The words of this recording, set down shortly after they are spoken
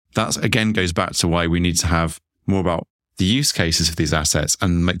that again goes back to why we need to have more about the use cases of these assets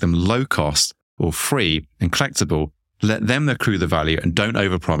and make them low cost or free and collectible. Let them accrue the value and don't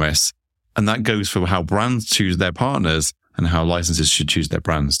overpromise. And that goes for how brands choose their partners and how licenses should choose their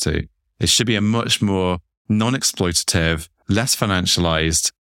brands too. It should be a much more non-exploitative, less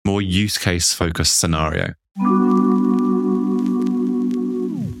financialized, more use case focused scenario.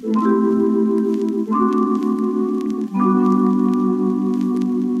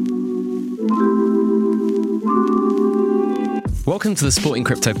 Welcome to the Sporting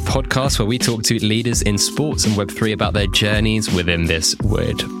Crypto podcast, where we talk to leaders in sports and Web3 about their journeys within this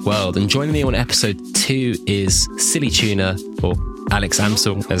weird world. And joining me on episode 2 is Sillytuna, or Alex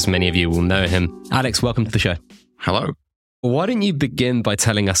Amsel, as many of you will know him. Alex, welcome to the show. Hello. Why don't you begin by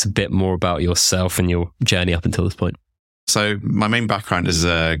telling us a bit more about yourself and your journey up until this point? So my main background is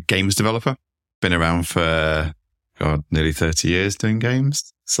a games developer. Been around for, nearly 30 years doing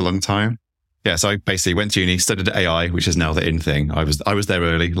games. It's a long time. Yeah, so I basically went to uni, studied AI, which is now the in thing. I was there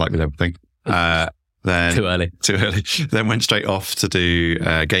early, like with everything. Then Too early. Then went straight off to do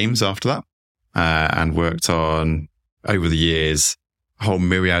games after that, and worked on, over the years, a whole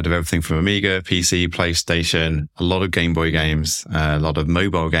myriad of everything from Amiga, PC, PlayStation, a lot of Game Boy games, a lot of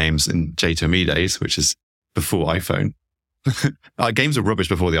mobile games in J2ME days, which is before iPhone. Games were rubbish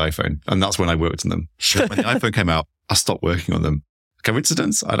before the iPhone, and that's when I worked on them. When the iPhone came out, I stopped working on them.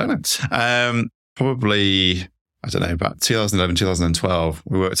 Coincidence? I don't know. Probably, I don't know, about 2011, 2012,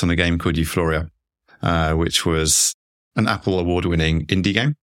 we worked on a game called Euphoria, which was an Apple award-winning indie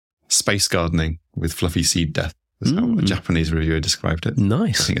game. Space gardening with fluffy seed death. That's how a Japanese reviewer described it.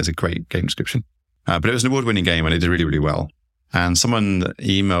 Nice. I think it's a great game description. But it was an award-winning game and it did really, really well. And someone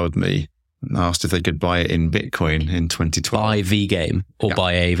emailed me and asked if they could buy it in Bitcoin in 2012. Buy the game or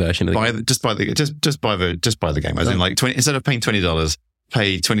buy a version of the game? Just buy the game. As in, like, instead of paying $20,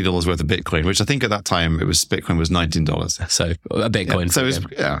 pay $20 worth of Bitcoin, which I think at that time Bitcoin was $19. So a Bitcoin. Yeah, so it's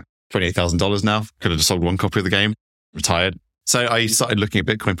 $28,000 now. Could have just sold one copy of the game, retired. So I started looking at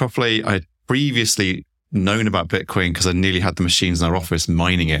Bitcoin properly. I had previously known about Bitcoin because I nearly had the machines in our office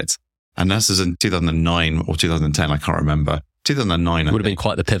mining it. And this was in 2009 or 2010. I can't remember. 2009. Would have been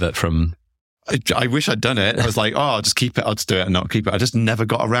quite the pivot from... I wish I'd done it. I was like, I'll just keep it. I'll just do it and not keep it. I just never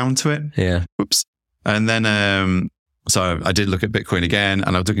got around to it. Yeah. Whoops. And then, so I did look at Bitcoin again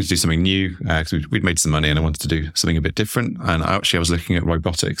and I was looking to do something new because we'd made some money and I wanted to do something a bit different. And I was looking at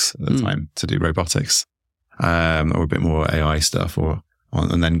robotics at the time to do robotics, or a bit more AI stuff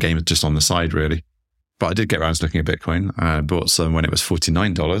and then games just on the side really. But I did get around to looking at Bitcoin. I bought some when it was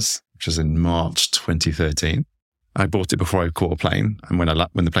 $49, which was in March 2013. I bought it before I caught a plane. And when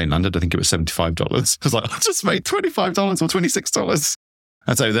the plane landed, I think it was $75. I was like, I just made $25 or $26.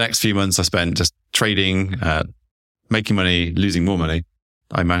 And so the next few months I spent just trading, making money, losing more money.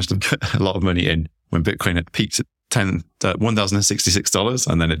 I managed to put a lot of money in when Bitcoin had peaked at $1,066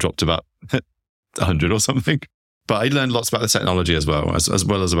 and then it dropped about 100 or something. But I learned lots about the technology as well as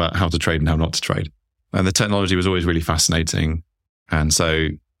about how to trade and how not to trade. And the technology was always really fascinating. And so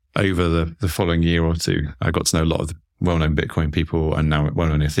over the following year or two, I got to know a lot of the well-known Bitcoin people and now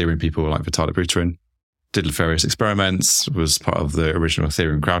well-known Ethereum people like Vitalik Buterin. Did various experiments, was part of the original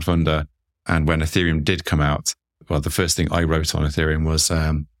Ethereum crowdfunder. And when Ethereum did come out, well, the first thing I wrote on Ethereum was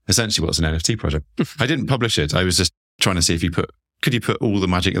essentially what's an NFT project. I didn't publish it. I was just trying to see if could you put all the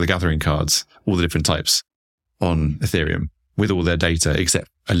Magic of the Gathering cards, all the different types on Ethereum with all their data except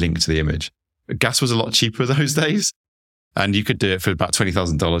a link to the image. Gas was a lot cheaper those days. And you could do it for about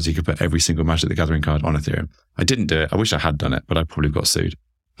 $20,000. You could put every single Magic the Gathering card on Ethereum. I didn't do it. I wish I had done it, but I probably got sued.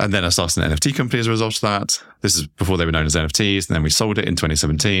 And then I started an NFT company as a result of that. This is before they were known as NFTs. And then we sold it in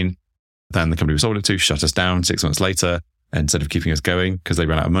 2017. Then the company we sold it to shut us down 6 months later instead of keeping us going because they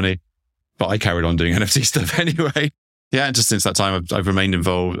ran out of money. But I carried on doing NFT stuff anyway. Yeah, and just since that time, I've remained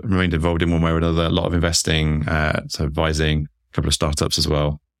involved in one way or another. A lot of investing, so advising, a couple of startups as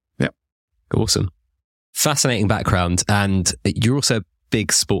well. Yeah. Awesome. Fascinating background. And you're also a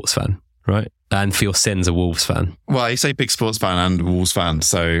big sports fan, right? And for your sins, a Wolves fan. Well, you say big sports fan and Wolves fan.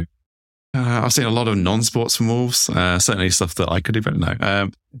 So I've seen a lot of non-sports from Wolves. Certainly stuff that I could do better.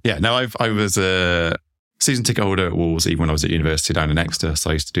 No. I was a season ticket holder at Wolves even when I was at university down in Exeter. So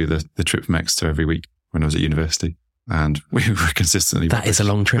I used to do the trip from Exeter every week when I was at university. And we were consistently... That is a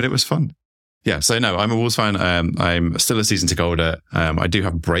long trip. But it was fun. Yeah, so no, I'm a Wolves fan. I'm still a season ticket holder. I do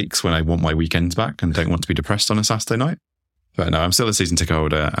have breaks when I want my weekends back and don't want to be depressed on a Saturday night. But no, I'm still a season ticket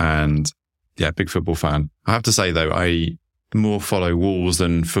holder and yeah, big football fan. I have to say though, I more follow Wolves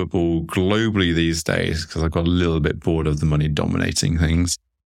than football globally these days because I've got a little bit bored of the money dominating things.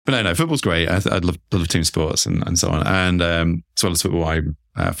 But no, football's great. I love team sports and so on. And as well as football, I'm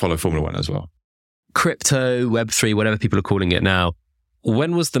follow Formula One as well. Crypto, Web3, whatever people are calling it now.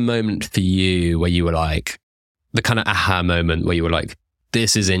 When was the moment for you where you were like, the kind of aha moment where you were like,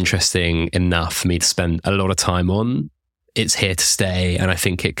 this is interesting enough for me to spend a lot of time on. It's here to stay, and I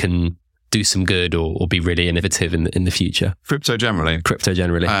think it can do some good or be really innovative in the future. Crypto generally.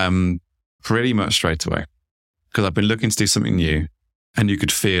 Pretty much straight away. Because I've been looking to do something new, and you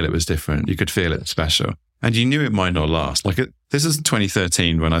could feel it was different. You could feel it special. And you knew it might not last. This is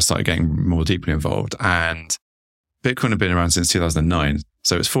 2013 when I started getting more deeply involved, and Bitcoin had been around since 2009.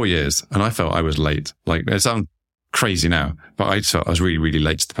 So it's 4 years, and I felt I was late. It sounds crazy now, but I felt I was really, really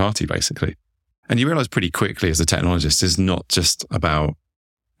late to the party, basically. And you realize pretty quickly as a technologist, it's not just about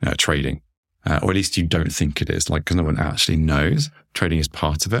trading, or at least you don't think it is, because no one actually knows. Trading is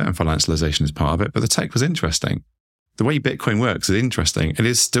part of it, and financialization is part of it. But the tech was interesting. The way Bitcoin works is interesting. It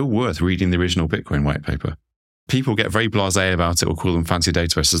is still worth reading the original Bitcoin white paper. People get very blasé about it or call them fancy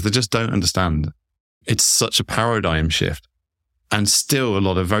databases. They just don't understand. It's such a paradigm shift. And still a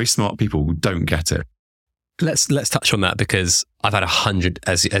lot of very smart people who don't get it. Let's touch on that, because I've had 100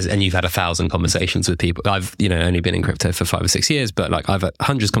 and you've had 1,000 conversations with people. I've only been in crypto for 5 or 6 years, but I've had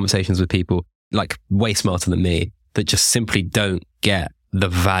hundreds of conversations with people way smarter than me that just simply don't get the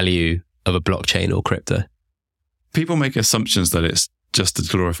value of a blockchain or crypto. People make assumptions that it's just a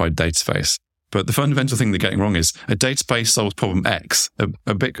glorified database, but the fundamental thing they're getting wrong is a database solves problem X, a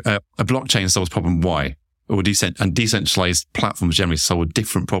blockchain solves problem Y, and decentralized platforms generally solve a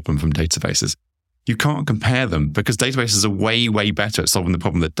different problem from databases. You can't compare them because databases are way, way better at solving the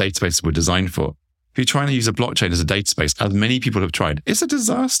problem that databases were designed for. If you're trying to use a blockchain as a database, as many people have tried, it's a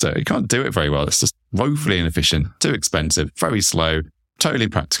disaster. You can't do it very well. It's just woefully inefficient, too expensive, very slow, totally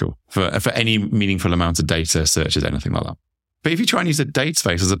impractical for any meaningful amount of data searches, anything like that. But if you try and use a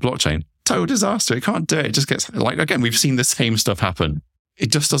database as a blockchain, total disaster. It can't do it. It just gets, again, we've seen the same stuff happen.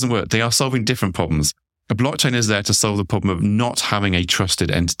 It just doesn't work. They are solving different problems. A blockchain is there to solve the problem of not having a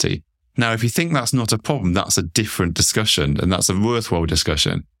trusted entity. Now, if you think that's not a problem, that's a different discussion, and that's a worthwhile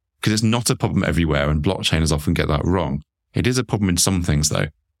discussion, because it's not a problem everywhere, and blockchainers often get that wrong. It is a problem in some things, though.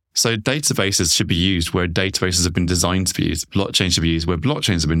 So databases should be used where databases have been designed to be used. Blockchains should be used where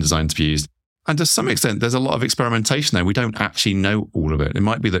blockchains have been designed to be used. And to some extent, there's a lot of experimentation there. We don't actually know all of it. It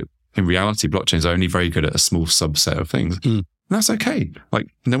might be that in reality, blockchains are only very good at a small subset of things. And that's okay.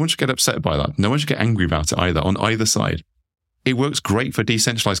 No one should get upset by that. No one should get angry about it either, on either side. It works great for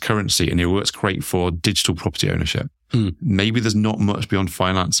decentralized currency, and it works great for digital property ownership. Maybe there's not much beyond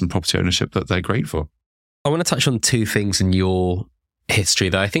finance and property ownership that they're great for. I want to touch on two things in your history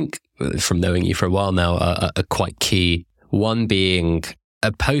that I think, from knowing you for a while now, are quite key. One being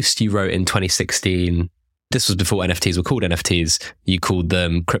a post you wrote in 2016. This was before NFTs were called NFTs. You called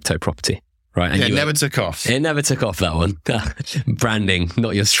them crypto property, right? And it never took off. It never took off, that one. Branding,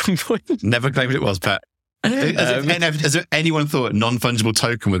 not your strong point. Never claimed it was, Pat. As if anyone thought non-fungible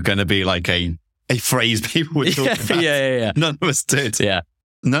token was going to be a phrase people would talk about. Yeah. None of us did. Yeah.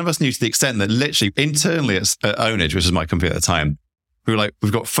 None of us knew to the extent that literally internally at Ownage, which was my company at the time, we were like,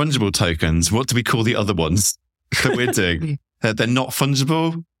 we've got fungible tokens. What do we call the other ones that we're doing? They're not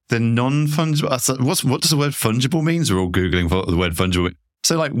fungible. They're non-fungible. What does the word fungible mean? We're all Googling for the word fungible.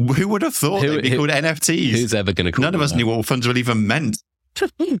 So who would have thought they'd be called NFTs? Who's ever going to call None of us knew what fungible even meant.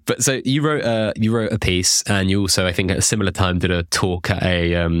 But so you wrote a piece, and you also, I think, at a similar time did a talk at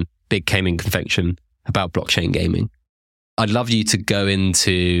a big gaming convention about blockchain gaming. I'd love you to go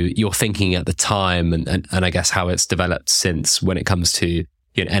into your thinking at the time and I guess how it's developed since when it comes to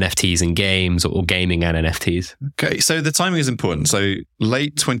NFTs and games or gaming and NFTs. Okay, so the timing is important. So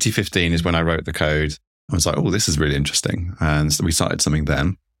late 2015 is when I wrote the code. I was like, oh, this is really interesting. And so we started something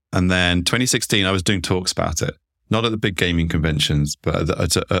then. And then 2016, I was doing talks about it. Not at the big gaming conventions, but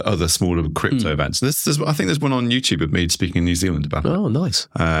at other smaller crypto events. I think there's one on YouTube of me speaking in New Zealand about it. Oh, nice.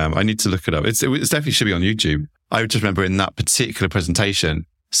 I need to look it up. It definitely should be on YouTube. I just remember in that particular presentation,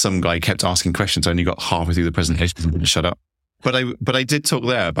 some guy kept asking questions. I only got halfway through the presentation and didn't shut up. But I did talk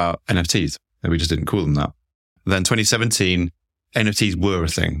there about NFTs. We just didn't call them that. Then 2017, NFTs were a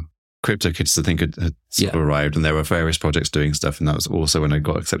thing. Crypto Kids, I think, had sort of arrived, and there were various projects doing stuff. And that was also when I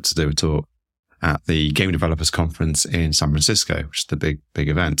got accepted to do a talk at the Game Developers Conference in San Francisco, which is the big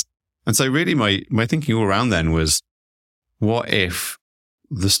event. And so really my thinking all around then was, what if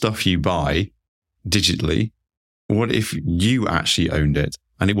the stuff you buy digitally, what if you actually owned it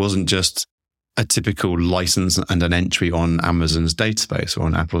and it wasn't just a typical license and an entry on Amazon's database or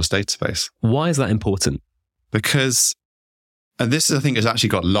on Apple's database? Why is that important? Because, and this I think has actually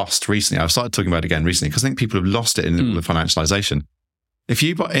got lost recently. I've started talking about it again recently because I think people have lost it in the financialization. If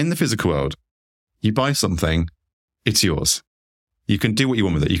you buy in the physical world, you buy something, it's yours. You can do what you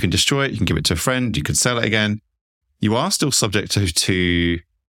want with it. You can destroy it. You can give it to a friend. You can sell it again. You are still subject to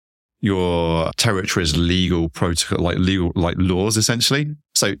your territory's legal protocol, like laws, essentially.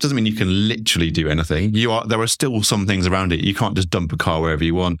 So it doesn't mean you can literally do anything. There are still some things around it. You can't just dump a car wherever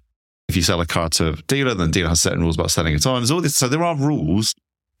you want. If you sell a car to a dealer, then the dealer has certain rules about selling it on. There's all this. So there are rules,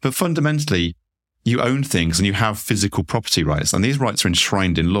 but fundamentally, you own things and you have physical property rights. And these rights are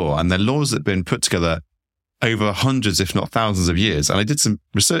enshrined in law. And they're laws that have been put together over hundreds, if not thousands of years. And I did some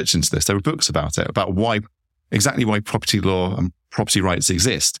research into this. There were books about it, about exactly why property law and property rights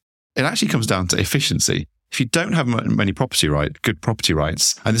exist. It actually comes down to efficiency. If you don't have good property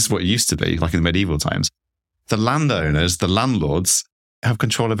rights, and this is what it used to be, like in the medieval times, the landowners, the landlords, have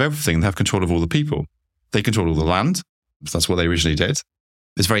control of everything. They have control of all the people. They control all the land. That's what they originally did.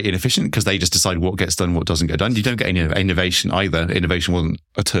 It's very inefficient because they just decide what gets done, what doesn't get done. You don't get any innovation either. Innovation wasn't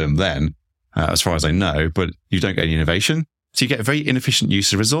a term then, as far as I know, but you don't get any innovation. So you get a very inefficient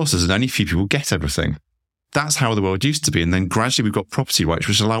use of resources and only few people get everything. That's how the world used to be. And then gradually we've got property rights,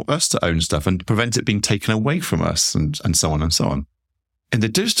 which allow us to own stuff and prevent it being taken away from us and so on and so on. In the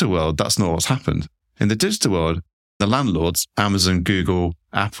digital world, that's not what's happened. In the digital world, the landlords, Amazon, Google,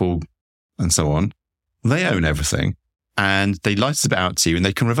 Apple, and so on, they own everything and they license it out to you and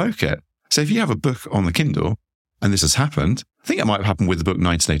they can revoke it. So if you have a book on the Kindle, and this has happened, I think it might have happened with the book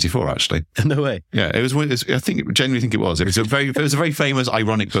 1984, actually. No way. Yeah, I genuinely think it was. It was a very famous,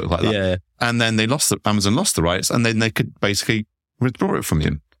 ironic book like that. Yeah. And then Amazon lost the rights, and then they could basically withdraw it from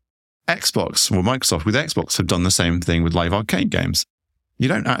you. Microsoft with Xbox have done the same thing with live arcade games. You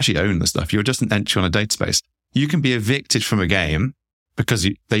don't actually own the stuff. You're just an entry on a database. You can be evicted from a game because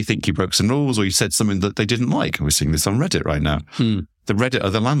they think you broke some rules or you said something that they didn't like. And we're seeing this on Reddit right now. The Reddit are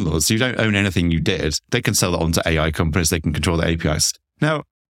the landlords. So you don't own anything you did. They can sell it on to AI companies. They can control the APIs. Now, of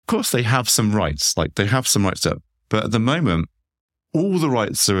course, they have some rights. But at the moment, all the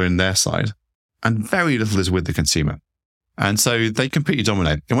rights are in their side and very little is with the consumer. And so they completely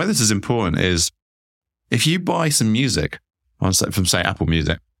dominate. And why this is important is if you buy some music from, say, Apple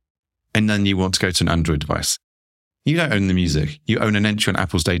Music, and then you want to go to an Android device, you don't own the music. You own an entry on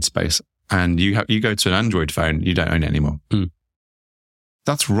Apple's database. And you go to an Android phone, you don't own it anymore.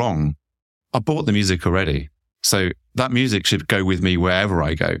 That's wrong. I bought the music already. So that music should go with me wherever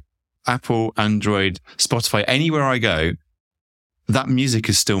I go. Apple, Android, Spotify, anywhere I go, that music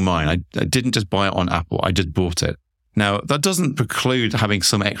is still mine. I didn't just buy it on Apple. I just bought it. Now, that doesn't preclude having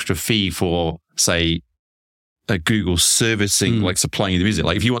some extra fee for, say, a Google servicing, like supplying you the music.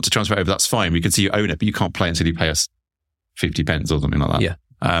 Like if you want to transfer it over, that's fine. We can see you own it, but you can't play until you pay us 50 pence or something like that. Yeah.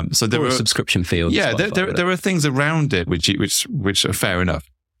 So there or are a subscription fee. Yeah, there are things around it which are fair enough.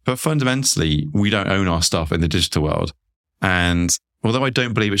 But fundamentally, we don't own our stuff in the digital world. And although I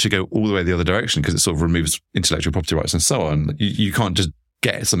don't believe it should go all the way the other direction because it sort of removes intellectual property rights and so on, you can't just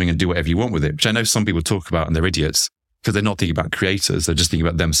get something and do whatever you want with it, which I know some people talk about and they're idiots because they're not thinking about creators. They're just thinking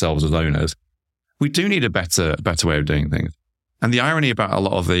about themselves as owners. We do need a better way of doing things. And the irony about a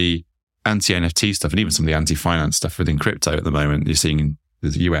lot of the anti-NFT stuff and even some of the anti-finance stuff within crypto at the moment, you're seeing in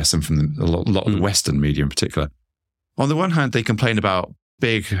the US and from a lot of the Western media in particular. On the one hand, they complain about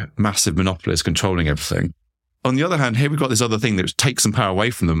big, massive monopolies controlling everything. On the other hand, here we've got this other thing that takes some power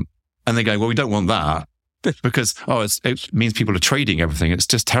away from them. And they go, well, we don't want that because, it means people are trading everything. It's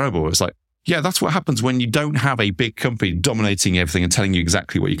just terrible. It's like, yeah, that's what happens when you don't have a big company dominating everything and telling you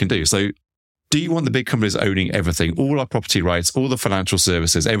exactly what you can do. So do you want the big companies owning everything, all our property rights, all the financial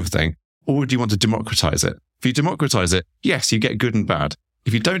services, everything? Or do you want to democratize it? If you democratize it, yes, you get good and bad.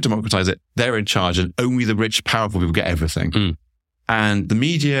 If you don't democratize it, they're in charge and only the rich, powerful people get everything. And the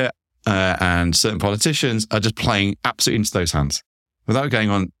media and certain politicians are just playing absolutely into those hands. Without going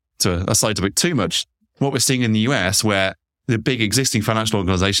on to a side topic too much, what we're seeing in the US where the big existing financial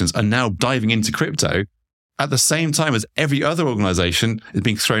organizations are now diving into crypto at the same time as every other organization is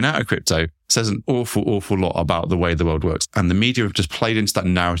being thrown out of crypto, says an awful, awful lot about the way the world works. And the media have just played into that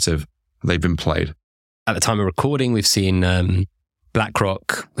narrative they've been played. At the time of recording, we've seen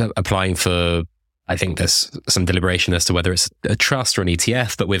BlackRock applying for, I think there's some deliberation as to whether it's a trust or an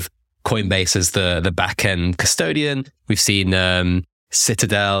ETF, but with Coinbase as the back-end custodian. We've seen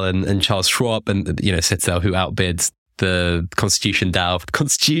Citadel and Charles Schwab and, Citadel who outbid the Constitution DAO for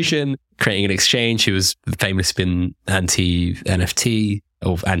Constitution, creating an exchange who has famously been anti-NFT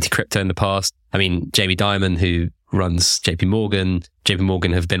or anti-crypto in the past. I mean, Jamie Dimon, who runs JP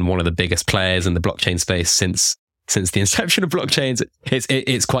Morgan have been one of the biggest players in the blockchain space since the inception of blockchains.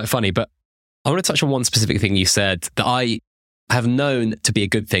 It's quite funny, but I want to touch on one specific thing you said that I have known to be a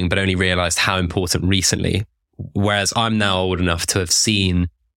good thing, but only realized how important recently. Whereas I'm now old enough to have seen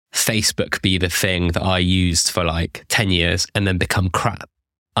Facebook be the thing that I used for like 10 years and then become crap.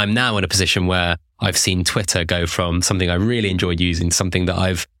 I'm now in a position where I've seen Twitter go from something I really enjoyed using to something that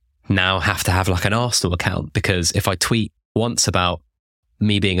I've now have to have like an Arsenal account, because if I tweet once about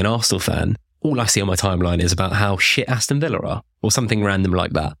me being an Arsenal fan, all I see on my timeline is about how shit Aston Villa are or something random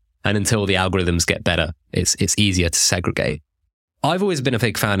like that. And until the algorithms get better, it's easier to segregate. I've always been a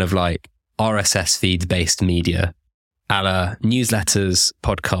big fan of like RSS feed based media, a la newsletters,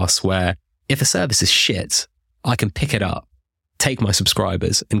 podcasts, where if a service is shit, I can pick it up, take my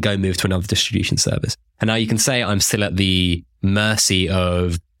subscribers and go move to another distribution service. And now you can say I'm still at the mercy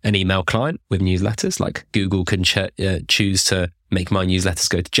of an email client with newsletters. Like Google can choose to make my newsletters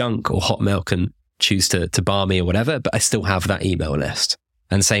go to junk, or Hotmail can choose to bar me or whatever, but I still have that email list.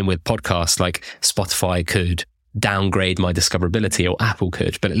 And same with podcasts, like Spotify could downgrade my discoverability, or Apple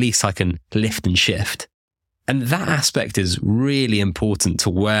could, but at least I can lift and shift. And that aspect is really important to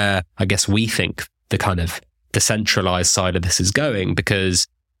where I guess we think the kind of decentralized side of this is going, because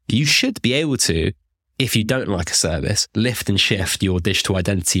you should be able to, if you don't like a service, lift and shift your digital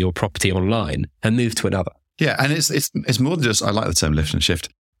identity or property online and move to another. Yeah, and it's more than just, I like the term lift and shift,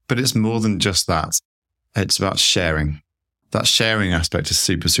 but it's more than just that. It's about sharing. That sharing aspect is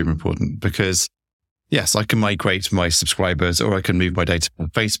super, super important, because yes, I can migrate my subscribers, or I can move my data from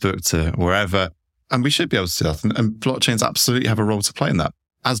Facebook to wherever, and we should be able to do that. And blockchains absolutely have a role to play in that.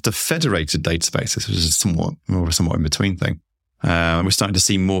 As the federated databases, which is somewhat in between thing, we're starting to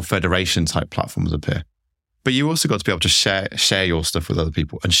see more federation type platforms appear. But you also got to be able to share your stuff with other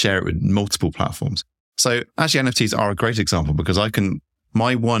people and share it with multiple platforms. So actually NFTs are a great example, because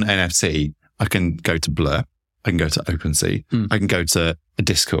my one NFT, I can go to Blur, I can go to OpenSea, I can go to a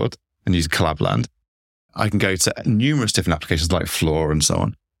Discord and use Collabland. I can go to numerous different applications like Floor and so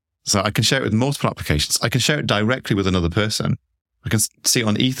on. So I can share it with multiple applications. I can share it directly with another person. I can see it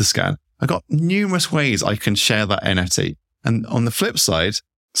on Etherscan. I've got numerous ways I can share that NFT. And on the flip side,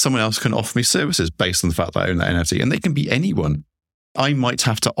 someone else can offer me services based on the fact that I own that NFT, and they can be anyone. I might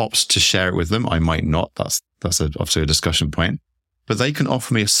have to opt to share it with them. I might not. That's obviously a discussion point. But they can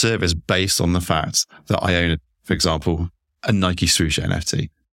offer me a service based on the fact that I own, for example, a Nike swoosh NFT.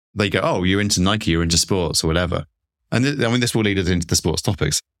 They go, oh, you're into Nike, you're into sports or whatever. And this will lead us into the sports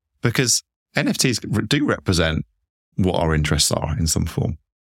topics, because NFTs do represent what our interests are in some form.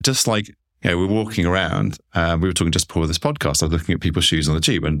 Just like, we're walking around, we were talking just before this podcast, I was looking at people's shoes on the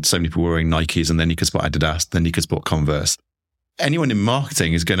tube, and so many people were wearing Nikes, and then you could spot Adidas, then you could spot Converse. Anyone in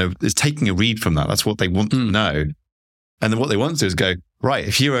marketing is taking a read from that. That's what they want to know. And then what they want to do is go, right,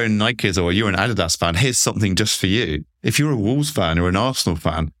 if you own Nikes or you're an Adidas fan, here's something just for you. If you're a Wolves fan or an Arsenal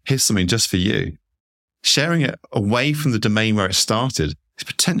fan, here's something just for you. Sharing it away from the domain where it started is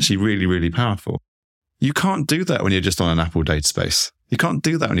potentially really, really powerful. You can't do that when you're just on an Apple database. You can't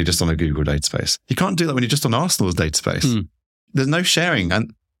do that when you're just on a Google database. You can't do that when you're just on Arsenal's database. There's no sharing.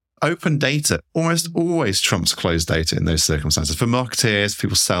 And open data almost always trumps closed data in those circumstances. For marketeers,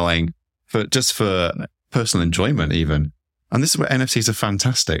 people selling, for personal enjoyment even. And this is where NFTs are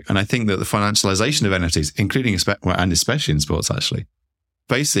fantastic. And I think that the financialization of NFTs, including and especially in sports actually,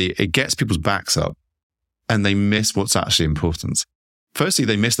 basically it gets people's backs up and they miss what's actually important. Firstly,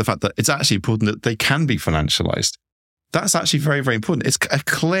 they miss the fact that it's actually important that they can be financialized. That's actually very, very important. It's a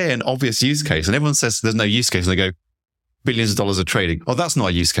clear and obvious use case. And everyone says there's no use case. And they go, billions of dollars of trading. Oh, that's not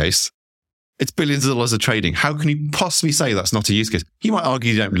a use case. It's billions of dollars of trading. How can you possibly say that's not a use case? He might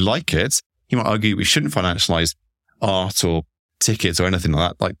argue you don't like it. He might argue we shouldn't financialize art or tickets or anything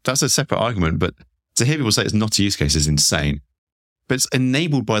like that. Like, that's a separate argument. But to hear people say it's not a use case is insane. But it's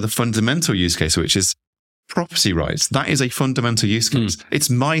enabled by the fundamental use case, which is property rights. That is a fundamental use case. It's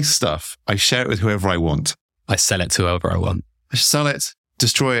my stuff. I share it with whoever I want. I sell it to whoever I want. I sell it,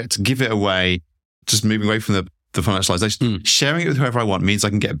 destroy it, give it away, just moving away from the financialization. Sharing it with whoever I want means I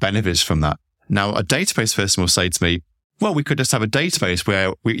can get benefits from that. Now, a database person will say to me, well, we could just have a database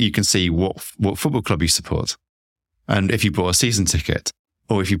where you can see what football club you support. And if you bought a season ticket,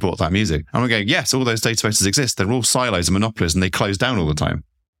 or if you bought that music. And I'm going, yes, all those databases exist. They're all silos and monopolies, and they close down all the time.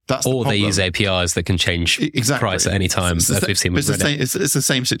 Or they use APIs that can change price at any time, as we've seen with Reddit. It's the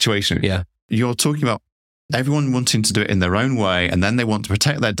same situation. Yeah. You're talking about everyone wanting to do it in their own way, and then they want to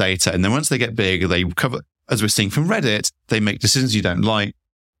protect their data. And then once they get big, they cover, as we're seeing from Reddit, they make decisions you don't like.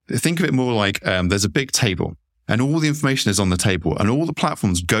 Think of it more like there's a big table, and all the information is on the table, and all the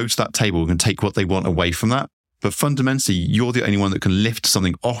platforms go to that table and take what they want away from that. But fundamentally, you're the only one that can lift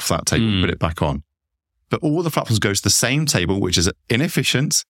something off that table and put it back on. But all the platforms go to the same table, which is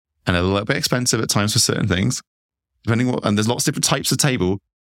inefficient and a little bit expensive at times for certain things. And there's lots of different types of table.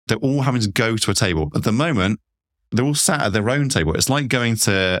 They're all having to go to a table. At the moment, they're all sat at their own table. It's like going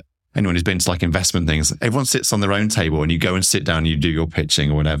to anyone who's been to like investment things, everyone sits on their own table and you go and sit down and you do your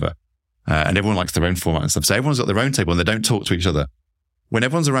pitching or whatever. And everyone likes their own format and stuff. So everyone's got their own table and they don't talk to each other. When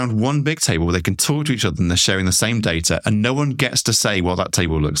everyone's around one big table, they can talk to each other and they're sharing the same data and no one gets to say what that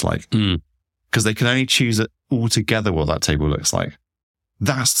table looks like. Because they can only choose it all together what that table looks like.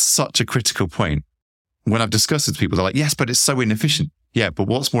 That's such a critical point. When I've discussed it with people, they're like, yes, but it's so inefficient. Yeah, but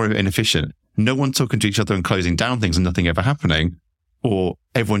what's more inefficient? No one talking to each other and closing down things and nothing ever happening, or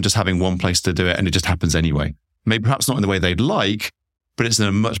everyone just having one place to do it and it just happens anyway. Maybe perhaps not in the way they'd like, but it's in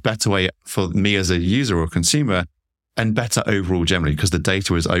a much better way for me as a user or consumer and better overall generally because the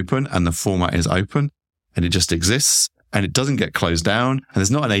data is open and the format is open and it just exists and it doesn't get closed down and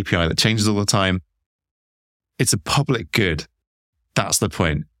there's not an API that changes all the time. It's a public good. That's the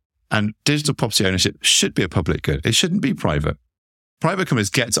point. And digital property ownership should be a public good. It shouldn't be private. Private companies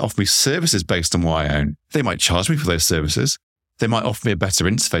get to offer me services based on what I own. They might charge me for those services. They might offer me a better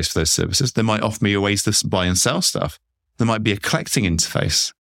interface for those services. They might offer me ways to buy and sell stuff. There might be a collecting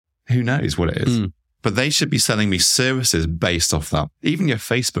interface. Who knows what it is? But they should be selling me services based off that. Even your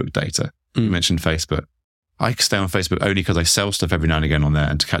Facebook data. You mentioned Facebook. I stay on Facebook only because I sell stuff every now and again on there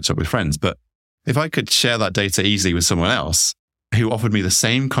and to catch up with friends. But if I could share that data easily with someone else who offered me the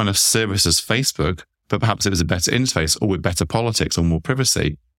same kind of service as Facebook, but perhaps it was a better interface or with better politics or more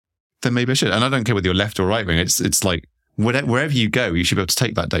privacy, then maybe I should. And I don't care whether you're left or right wing. It's like wherever you go, you should be able to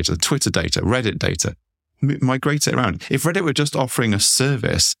take that data, the Twitter data, Reddit data, migrate it around. If Reddit were just offering a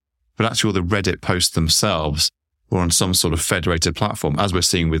service, but actually all the Reddit posts themselves were on some sort of federated platform, as we're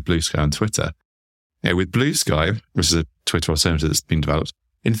seeing with Blue Sky and Twitter. With Blue Sky, which is a Twitter alternative that's been developed,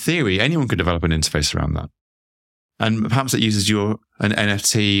 in theory, anyone could develop an interface around that. And perhaps it uses an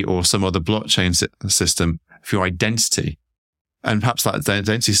NFT or some other blockchain system for your identity. And perhaps that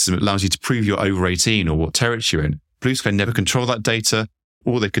identity system allows you to prove you're over 18 or what territory you're in. Blue Sky never control that data.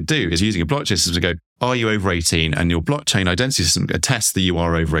 All they could do is using a blockchain system to go, are you over 18? And your blockchain identity system attests that you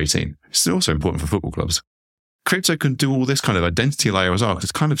are over 18. It's also important for football clubs. Crypto can do all this kind of identity layer as well, because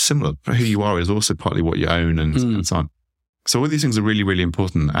it's kind of similar. Who you are is also partly what you own and so on. So all these things are really, really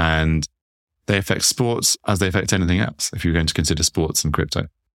important. And they affect sports as they affect anything else, if you're going to consider sports and crypto.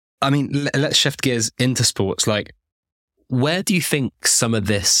 I mean, let's shift gears into sports. Like, where do you think some of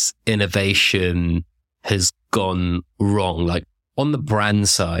this innovation has gone wrong? Like, on the brand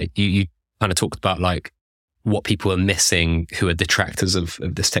side, you kind of talked about like what people are missing who are detractors of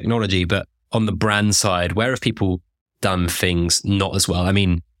this technology. But on the brand side, where have people done things not as well? I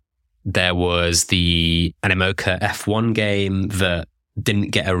mean, there was the Animoca F1 game that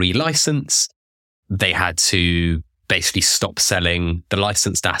didn't get a relicense. They had to basically stop selling the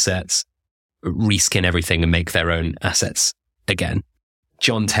licensed assets, reskin everything and make their own assets again.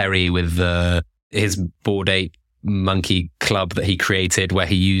 John Terry with his Bored Ape Monkey Club that he created, where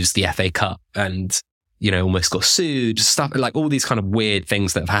he used the FA Cup and, almost got sued, stuff like all these kind of weird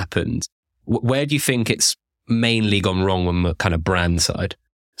things that have happened. Where do you think it's mainly gone wrong on the kind of brand side?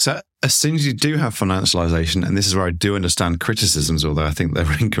 So as soon as you do have financialization, and this is where I do understand criticisms, although I think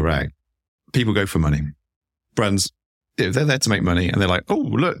they're incorrect, people go for money. Brands, they're there to make money and they're like, oh,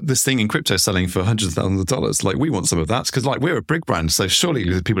 look, this thing in crypto is selling for hundreds of thousands of dollars. Like, we want some of that because like we're a big brand. So surely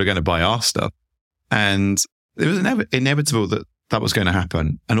people are going to buy our stuff. And it was inevitable that was going to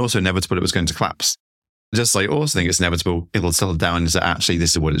happen, and also inevitable it was going to collapse. Just like also think it's inevitable it'll settle down into actually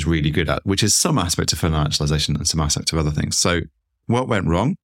this is what it's really good at, which is some aspect of financialization and some aspect of other things. So what went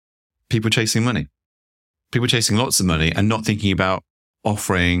wrong? People chasing money. People chasing lots of money and not thinking about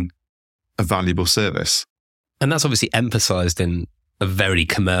offering a valuable service. And that's obviously emphasized in a very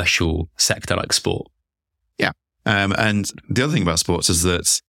commercial sector like sport. Yeah. And the other thing about sports is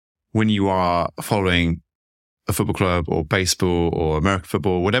that when you are following a football club or baseball or American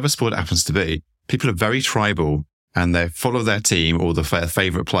football, whatever sport it happens to be, people are very tribal and they follow their team or their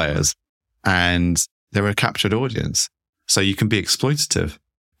favorite players, and they're a captured audience. So you can be exploitative.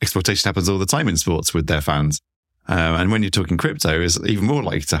 Exploitation happens all the time in sports with their fans. And when you're talking crypto, is even more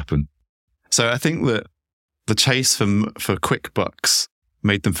likely to happen. So I think that the chase for quick bucks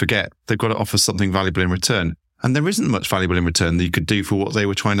made them forget they've got to offer something valuable in return. And there isn't much valuable in return that you could do for what they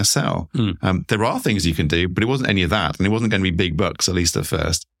were trying to sell. There are things you can do, but it wasn't any of that. And it wasn't going to be big bucks, at least at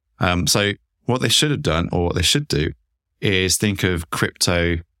first. So what they should have done, or what they should do, is think of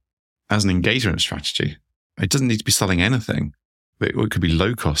crypto as an engagement strategy. It doesn't need to be selling anything, but it could be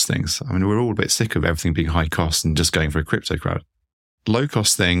low cost things. I mean, we're all a bit sick of everything being high cost and just going for a crypto crowd. Low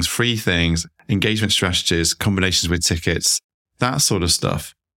cost things, free things, engagement strategies, combinations with tickets, that sort of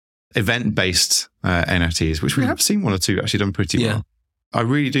stuff. Event-based NFTs, which we have seen one or two actually done pretty well. I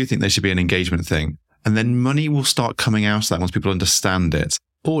really do think there should be an engagement thing. And then money will start coming out of that once people understand it.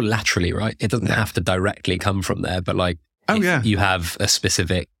 or laterally, right? It doesn't have to directly come from there, but like, you have a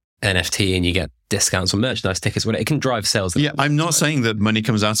specific NFT and you get discounts on merchandise, tickets, whatever, it can drive sales. Yeah, I'm not saying that money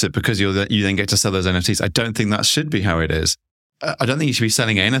comes out of it because you then get to sell those NFTs. I don't think that should be how it is. I don't think you should be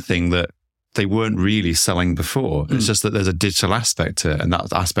selling anything that they weren't really selling before. It's just that there's a digital aspect to it, and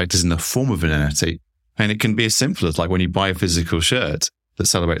that aspect is in the form of an NFT. And it can be as simple as like when you buy a physical shirt that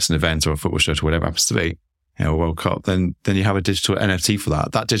celebrates an event or a football shirt or whatever it happens to be, a World Cup, then you have a digital NFT for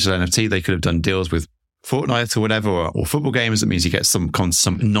that. That digital NFT, they could have done deals with Fortnite or whatever, or football games. That means you get some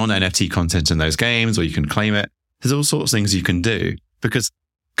non-NFT content in those games, or you can claim it. There's all sorts of things you can do. Because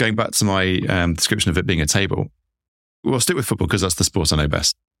going back to my description of it being a table, we'll stick with football because that's the sport I know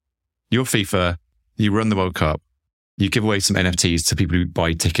best. You're FIFA, you run the World Cup, you give away some NFTs to people who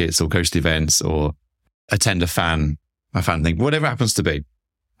buy tickets or go to the events or attend a fan thing, whatever it happens to be.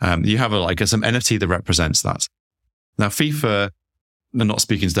 You have some NFT that represents that. Now, FIFA, they're not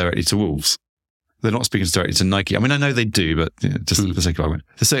speaking directly to Wolves. They're not speaking directly to Nike. I mean, I know they do, but just for the sake of argument,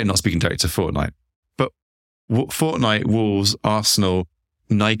 they're certainly not speaking directly to Fortnite. But Fortnite, Wolves, Arsenal,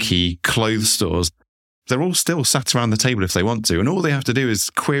 Nike, clothes stores, they're all still sat around the table if they want to. And all they have to do is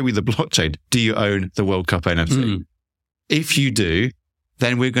query the blockchain. Do you own the World Cup NFT? If you do,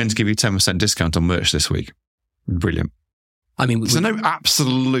 then we're going to give you 10% discount on merch this week. Brilliant. I mean, it's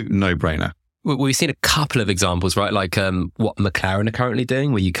absolute no-brainer. We've seen a couple of examples, right? Like what McLaren are currently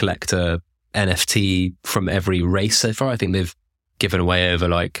doing, where you collect a NFT from every race so far. I think they've given away over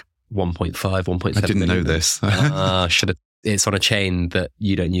like 1.5, 1.7 I didn't million. know this. It's on a chain that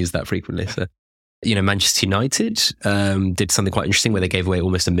you don't use that frequently. So, Manchester United did something quite interesting where they gave away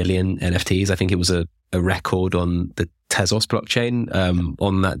almost 1 million NFTs. I think it was a record on the Tezos blockchain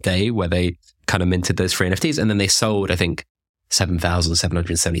on that day where they kind of minted those free NFTs. And then they sold, I think,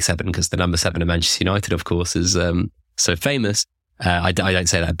 7,777 because the number 7 of Manchester United, of course, is so famous. I don't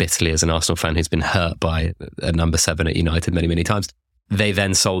say that bitterly as an Arsenal fan who's been hurt by a number 7 at United many, many times. They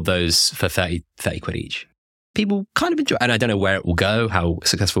then sold those for 30 quid each. People kind of enjoy, and I don't know where it will go, how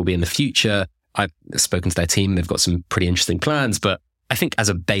successful it will be in the future. I've spoken to their team. They've got some pretty interesting plans, but I think as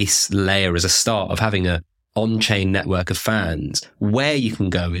a base layer, as a start of having a on-chain network of fans, where you can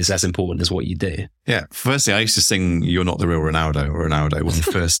go is as important as what you do. Yeah. Firstly, I used to sing You're Not the Real Ronaldo or Ronaldo when he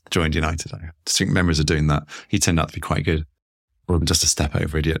first joined United. I have distinct memories of doing that. He turned out to be quite good. Or just a step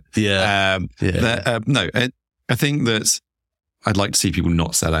over idiot. Yeah. I think that I'd like to see people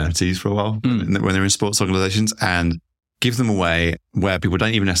not sell NFTs for a while when they're in sports organizations and give them away where people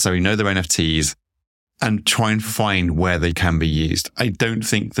don't even necessarily know they're NFTs and try and find where they can be used. I don't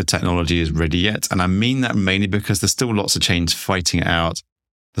think the technology is ready yet. And I mean that mainly because there's still lots of chains fighting it out.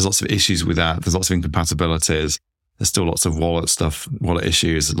 There's lots of issues with that. There's lots of incompatibilities. There's still lots of wallet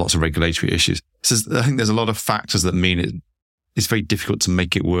issues, lots of regulatory issues. So I think there's a lot of factors that mean it's very difficult to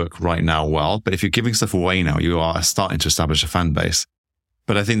make it work right now well. But if you're giving stuff away now, you are starting to establish a fan base.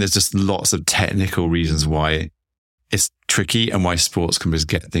 But I think there's just lots of technical reasons why it's tricky and why sports companies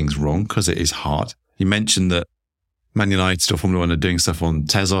get things wrong, because it is hard. You mentioned that Man United or Formula One are doing stuff on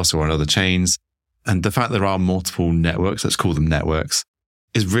Tezos or on other chains. And the fact there are multiple networks, let's call them networks,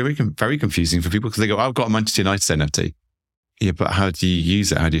 is very, very confusing for people because they go, I've got a Manchester United NFT. Yeah, but how do you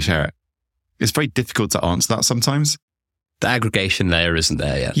use it? How do you share it? It's very difficult to answer that sometimes. The aggregation layer isn't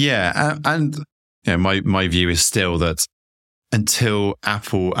there yet. Yeah. And my view is still that until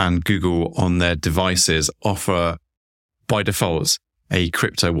Apple and Google on their devices offer by default a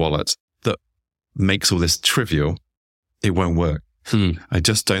crypto wallet that makes all this trivial, it won't work. It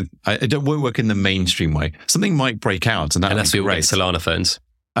won't work in the mainstream way. Something might break out, and unless we get Solana phones.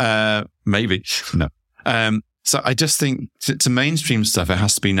 Maybe. No. So I just think to mainstream stuff, it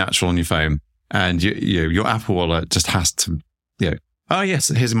has to be natural on your phone. And your Apple wallet just has to, oh yes,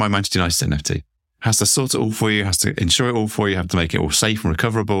 here's my Manchester United NFT. Has to sort it all for you, has to insure it all for you, have to make it all safe and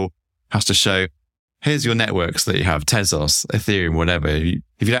recoverable, has to show, here's your networks that you have, Tezos, Ethereum, whatever. If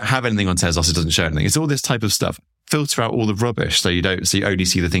you don't have anything on Tezos, it doesn't show anything. It's all this type of stuff. Filter out all the rubbish so you only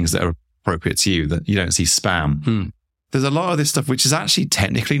see the things that are appropriate to you, that you don't see spam. There's a lot of this stuff which is actually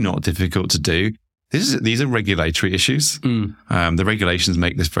technically not difficult to do. These are regulatory issues. The regulations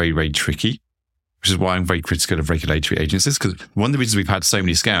make this very, very tricky, which is why I'm very critical of regulatory agencies, because one of the reasons we've had so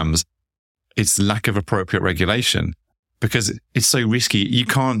many scams, it's lack of appropriate regulation, because it's so risky. You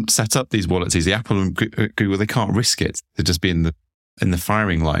can't set up these wallets. The Apple and Google, they can't risk it. They'll just be in the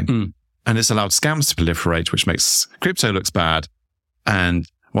firing line. And it's allowed scams to proliferate, which makes crypto looks bad. And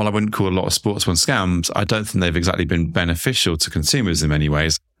while I wouldn't call a lot of sports one scams, I don't think they've exactly been beneficial to consumers in many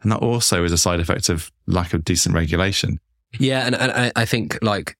ways. And that also is a side effect of lack of decent regulation. Yeah. And I think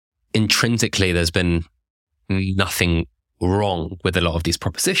like intrinsically, there's been nothing wrong with a lot of these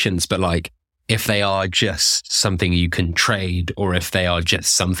propositions, but like if they are just something you can trade, or if they are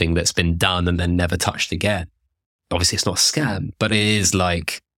just something that's been done and then never touched again, obviously it's not a scam, but it is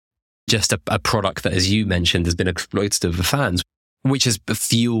like just a product that, as you mentioned, has been exploitative for fans, which has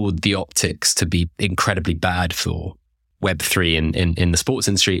fueled the optics to be incredibly bad for Web3 in the sports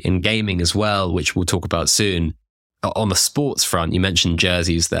industry, in gaming as well, which we'll talk about soon. On the sports front, you mentioned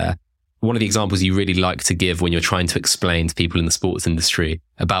jerseys there. One of the examples you really like to give when you're trying to explain to people in the sports industry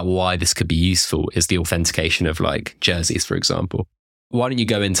about why this could be useful is the authentication of like jerseys, for example. Why don't you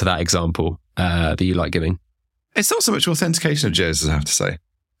go into that example that you like giving? It's not so much authentication of jerseys, I have to say.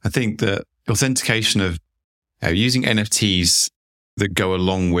 I think that authentication of using NFTs that go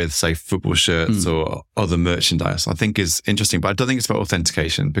along with, say, football shirts or other merchandise, I think is interesting. But I don't think it's about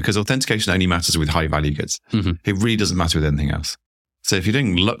authentication, because authentication only matters with high value goods. Mm-hmm. It really doesn't matter with anything else. So if you're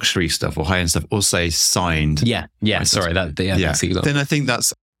doing luxury stuff or high-end stuff, or say signed, that's then I think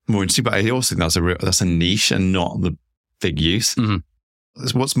that's more interesting. But I also think that's a niche and not the big use.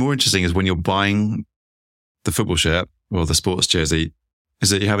 Mm-hmm. What's more interesting is when you're buying the football shirt or the sports jersey, is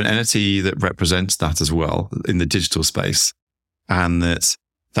that you have an NFT that represents that as well in the digital space, and that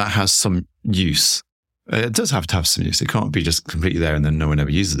has some use. It does have to have some use. It can't be just completely there and then no one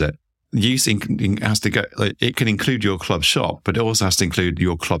ever uses it. Use has to go, like, it can include your club shop, but it also has to include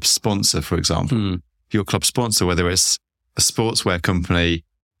your club sponsor, for example. Your club sponsor, whether it's a sportswear company,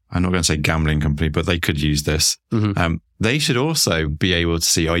 I'm not going to say gambling company, but they could use this. Mm-hmm. They should also be able to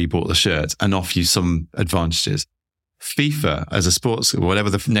see, you bought the shirt, and offer you some advantages. FIFA as a sports, whatever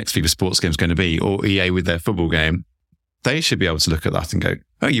the next FIFA sports game is going to be, or EA with their football game, they should be able to look at that and go,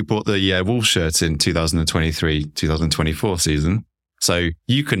 you bought the Wolves shirt in 2023-2024 season. So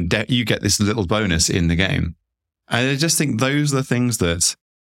you get this little bonus in the game. And I just think those are the things that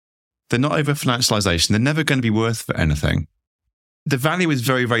they're not over financialization. They're never going to be worth for anything. The value is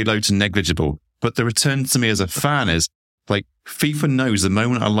very, very low to negligible. But the return to me as a fan is like, FIFA knows the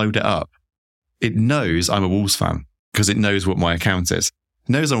moment I load it up, it knows I'm a Wolves fan because it knows what my account is. It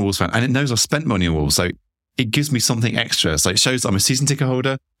knows I'm a Wolves fan, and it knows I've spent money on Wolves. So it gives me something extra. So it shows I'm a season ticket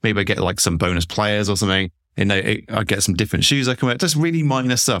holder. Maybe I get like some bonus players or something. I get some different shoes I can wear. Just really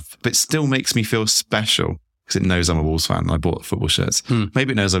minor stuff, but it still makes me feel special because it knows I'm a Wolves fan. I bought football shirts.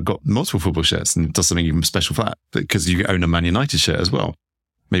 Maybe it knows I've got multiple football shirts and does something even special for that, because you own a Man United shirt as well.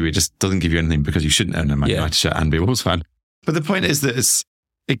 Maybe it just doesn't give you anything because you shouldn't own a Man United shirt and be a Wolves fan. But the point is that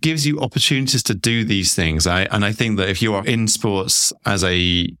it gives you opportunities to do these things. And I think that if you are in sports as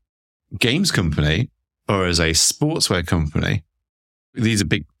a games company or as a sportswear company, these are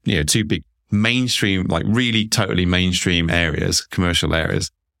big, two big mainstream, like really totally mainstream areas, commercial areas.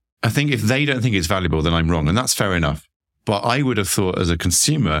 I think if they don't think it's valuable, then I'm wrong. And that's fair enough. But I would have thought as a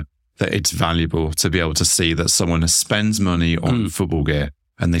consumer that it's valuable to be able to see that someone spends money on football gear,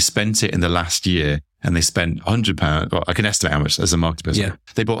 and they spent it in the last year, and they spent £100. Well, I can estimate how much as a marketing person. Yeah.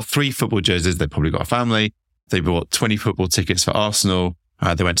 They bought 3 football jerseys. They probably got a family. They bought 20 football tickets for Arsenal.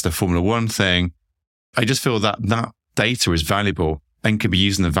 They went to the Formula One thing. I just feel that data is valuable and can be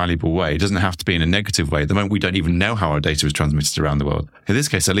used in a valuable way. It doesn't have to be in a negative way. At the moment, we don't even know how our data is transmitted around the world. In this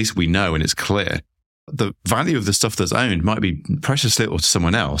case, at least we know, and it's clear. The value of the stuff that's owned might be precious little to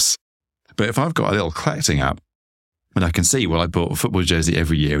someone else. But if I've got a little collecting app and I can see, I bought a football jersey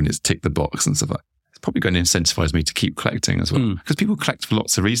every year and it's ticked the box and stuff like that, it's probably going to incentivize me to keep collecting as well. Because people collect for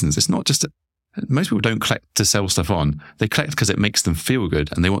lots of reasons. It's not just most people don't collect to sell stuff on. They collect because it makes them feel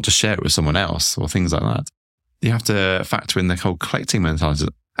good and they want to share it with someone else or things like that. You have to factor in the whole collecting mentality.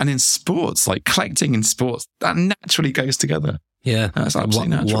 And in sports, like collecting in sports, that naturally goes together. Yeah. That's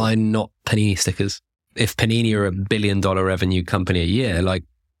absolutely natural. Why not Panini stickers? If Panini are $1 billion revenue company a year, like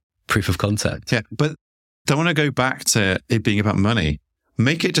proof of concept. Yeah, but don't want to go back to it being about money.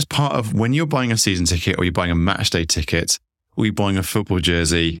 Make it just part of when you're buying a season ticket, or you're buying a match day ticket, or you're buying a football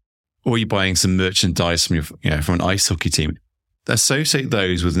jersey, or you're buying some merchandise from from an ice hockey team. Associate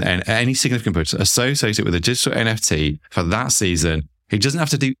those with any significant purchase. Associate it with a digital NFT for that season. It doesn't have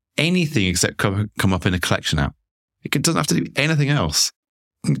to do anything except come up in a collection app. It doesn't have to do anything else.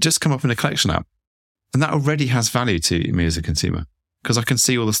 It can just come up in a collection app. And that already has value to me as a consumer, because I can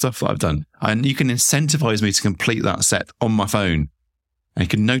see all the stuff that I've done. And you can incentivize me to complete that set on my phone. And you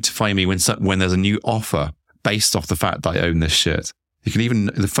can notify me when there's a new offer based off the fact that I own this shirt.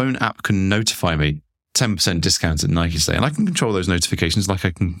 The phone app can notify me 10% discount at Nike today. And I can control those notifications like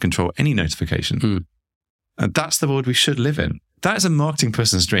I can control any notification. And that's the world we should live in. That is a marketing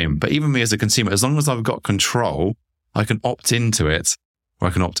person's dream. But even me as a consumer, as long as I've got control, I can opt into it or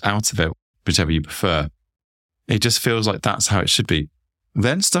I can opt out of it, whichever you prefer. It just feels like that's how it should be.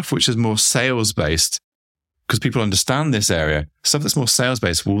 Then stuff which is more sales-based because people understand this area, stuff that's more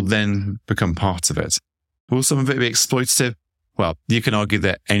sales-based will then become part of it. Will some of it be exploitative? Well, you can argue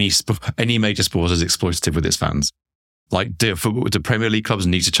that any major sport is exploitative with its fans. Like, do Premier League clubs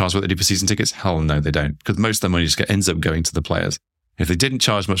need to charge what they do for season tickets? Hell no, they don't. Because most of their money just ends up going to the players. If they didn't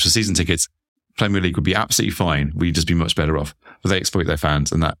charge much for season tickets, Premier League would be absolutely fine. We'd just be much better off. But they exploit their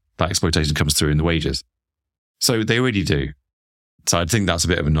fans, and that exploitation comes through in the wages. So they already do. So I think that's a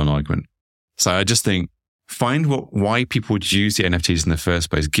bit of a non-argument. So I just think, find why people would use the NFTs in the first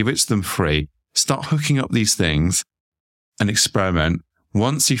place. Give it to them free. Start hooking up these things and experiment.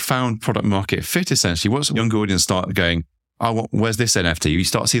 Once you found product market fit, essentially, once a younger audience start going, where's this NFT? You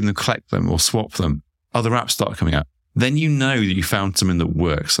start seeing them collect them or swap them. Other apps start coming out. Then you know that you found something that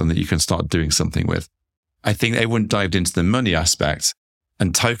works and that you can start doing something with. I think everyone dived into the money aspect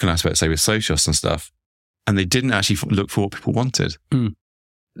and token aspect, say with Socios and stuff, and they didn't actually look for what people wanted.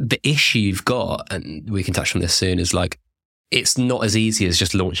 The issue you've got, and we can touch on this soon, is like, it's not as easy as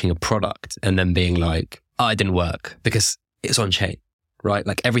just launching a product and then being like, it didn't work, because it's on chain, right?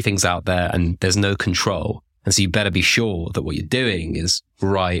 Like, everything's out there and there's no control. And so you better be sure that what you're doing is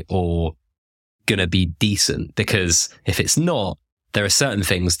right or going to be decent, because if it's not, there are certain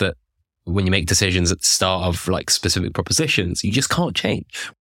things that when you make decisions at the start of like specific propositions, you just can't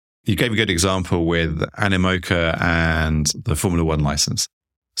change. You gave a good example with Animoca and the Formula One license.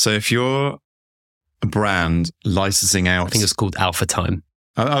 So if you're a brand licensing out... I think it's called Alpha Time.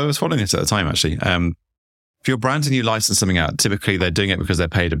 I was following it at the time, actually. If you're a brand and you license something out, typically they're doing it because they're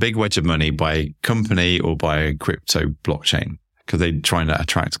paid a big wedge of money by a company or by a crypto blockchain, because they're trying to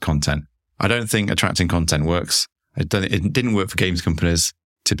attract content. I don't think attracting content works. It didn't work for games companies,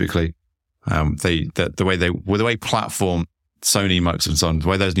 typically. The way platform, Sony, Microsoft and so on, the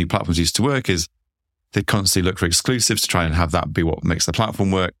way those new platforms used to work is they constantly look for exclusives to try and have that be what makes the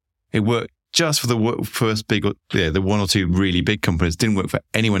platform work. It worked just for the first the one or two really big companies. It didn't work for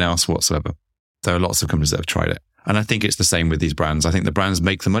anyone else whatsoever. There are lots of companies that have tried it. And I think it's the same with these brands. I think the brands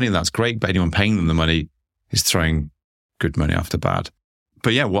make the money, and that's great, but anyone paying them the money is throwing good money after bad.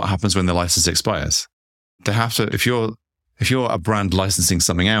 But yeah, what happens when the license expires? They have to, if you're a brand licensing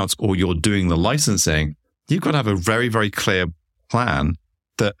something out, or you're doing the licensing, you've got to have a very, very clear plan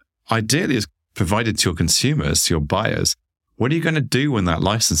that ideally is provided to your consumers, to your buyers. What are you going to do when that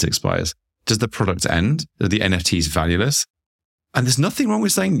license expires? Does the product end? Are the NFTs valueless? And there's nothing wrong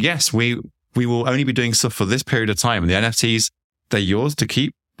with saying, yes, we will only be doing stuff for this period of time. And the NFTs, they're yours to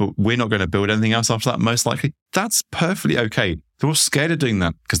keep, but we're not going to build anything else after that, most likely. That's perfectly okay. They're all scared of doing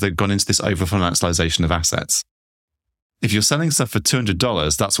that because they've gone into this over-financialization of assets. If you're selling stuff for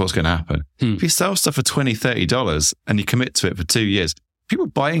 $200, that's what's going to happen. If you sell stuff for $20, $30 and you commit to it for 2 years, people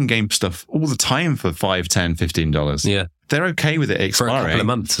buy in-game stuff all the time for $5, $10, $15. Yeah. They're okay with it expiring. For a couple of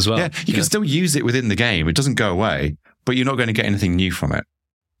months as well. Yeah, you can still use it within the game. It doesn't go away, but you're not going to get anything new from it.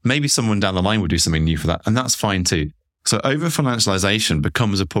 Maybe someone down the line will do something new for that, and that's fine too. So over-financialization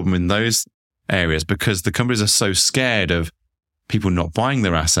becomes a problem in those areas because the companies are so scared of people not buying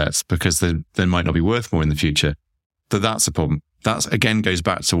their assets because they might not be worth more in the future. That's a problem. That again goes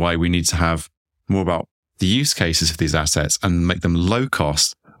back to why we need to have more about the use cases of these assets and make them low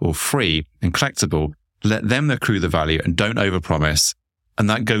cost or free and collectible. Let them accrue the value and don't overpromise. And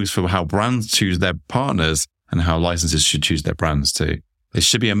that goes for how brands choose their partners and how licenses should choose their brands too. It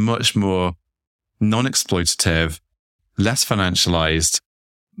should be a much more non-exploitative, less financialized,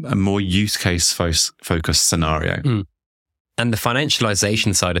 a more use case focused scenario. And the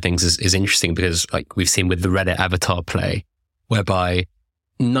financialization side of things is interesting because, like we've seen with the Reddit avatar play, whereby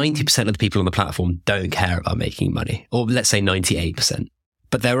 90% of the people on the platform don't care about making money, or let's say 98%.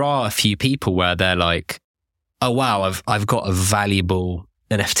 But there are a few people where they're like, oh wow, I've got a valuable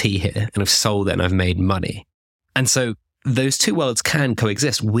NFT here and I've sold it and I've made money. And so those two worlds can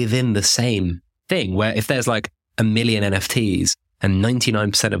coexist within the same thing, where if there's like 1 million NFTs and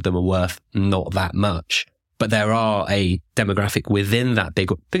 99% of them are worth not that much, but there are a demographic within that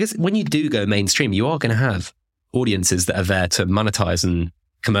big, because when you do go mainstream, you are going to have audiences that are there to monetize and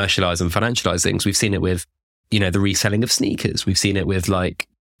commercialize and financialize things. We've seen it with, the reselling of sneakers. We've seen it with like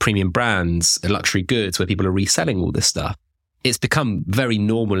premium brands, luxury goods, where people are reselling all this stuff. It's become very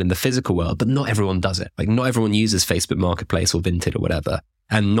normal in the physical world, but not everyone does it. Like not everyone uses Facebook Marketplace or Vinted or whatever.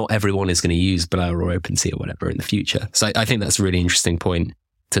 And not everyone is going to use Blur or OpenSea or whatever in the future. So I think that's a really interesting point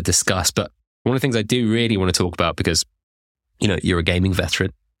to discuss. But one of the things I do really want to talk about, because, you're a gaming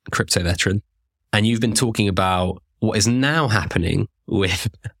veteran, crypto veteran, and you've been talking about what is now happening with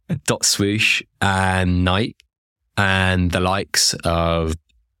 .swoosh and Nike and the likes of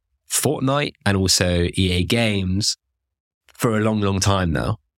Fortnite and also EA Games for a long, long time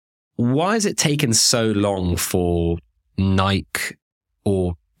now. why has it taken so long for Nike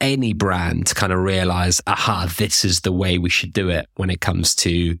or any brand to kind of realize, this is the way we should do it when it comes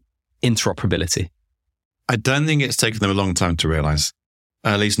to interoperability? I don't think it's taken them a long time to realize,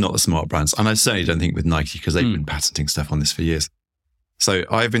 at least not the smart brands. And I certainly don't think with Nike, because they've been patenting stuff on this for years. So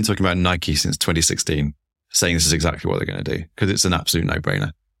I've been talking about Nike since 2016, saying this is exactly what they're going to do, because it's an absolute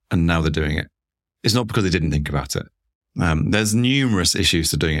no-brainer. And now they're doing it. It's not because they didn't think about it. There's numerous issues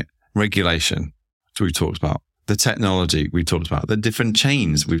to doing it. Regulation, which we've talked about. The technology we've talked about. The different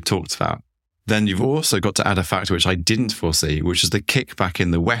chains we've talked about. Then you've also got to add a factor which I didn't foresee, which is the kickback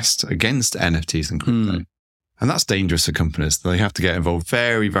in the West against NFTs and crypto. And that's dangerous for companies. They have to get involved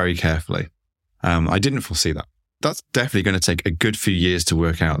very, very carefully. I didn't foresee that. That's definitely going to take a good few years to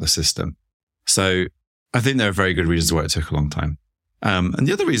work out the system. So I think there are very good reasons why it took a long time. And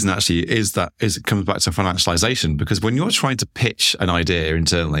the other reason actually is it comes back to financialization, because when you're trying to pitch an idea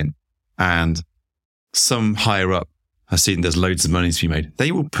internally and some higher up has seen there's loads of money to be made,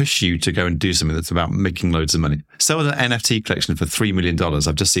 they will push you to go and do something that's about making loads of money. Sell an NFT collection for $3 million.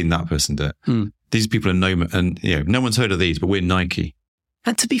 I've just seen that person do it. These people are no one's heard of these, but we're Nike.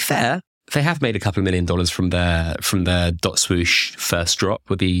 And to be fair, they have made a couple of $1 million from their dot swoosh first drop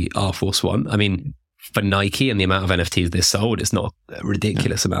with the Air Force One. I mean, for Nike and the amount of NFTs they sold, it's not a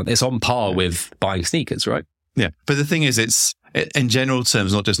ridiculous amount. It's on par with buying sneakers, right? Yeah. But the thing is, it's in general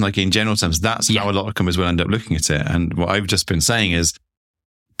terms, not just Nike, in general terms, that's how a lot of companies will end up looking at it. And what I've just been saying is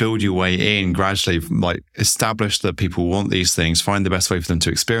build your way in gradually, like establish that people want these things, find the best way for them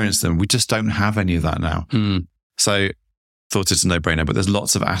to experience them. We just don't have any of that now. So thought it's a no-brainer, but there's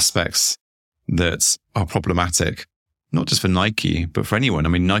lots of aspects that are problematic, not just for Nike, but for anyone. I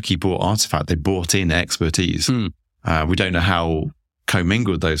mean, Nike bought Artifact. They bought in expertise. We don't know how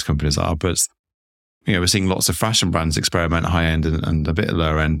commingled those companies are, but we're seeing lots of fashion brands experiment high end and a bit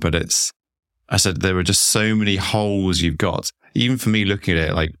lower end. But I said, there are just so many holes you've got. Even for me looking at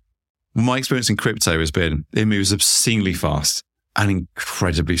it, like my experience in crypto has been, it moves obscenely fast and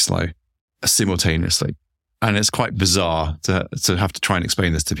incredibly slow simultaneously. And it's quite bizarre to have to try and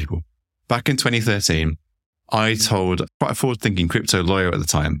explain this to people. Back in 2013, I told quite a forward-thinking crypto lawyer at the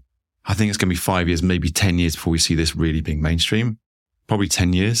time, I think it's going to be 5 years, maybe 10 years before we see this really being mainstream. Probably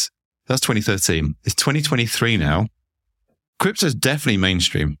 10 years. That's 2013. It's 2023 now. Crypto is definitely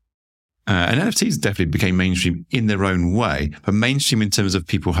mainstream. And NFTs definitely became mainstream in their own way, but mainstream in terms of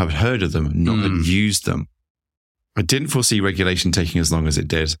people have heard of them, not had used them. I didn't foresee regulation taking as long as it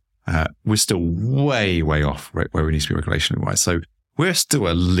did. We're still way, way off where we need to be regulation-wise. So we're still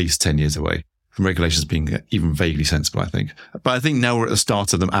at least 10 years away from regulations being even vaguely sensible, I think. But I think now we're at the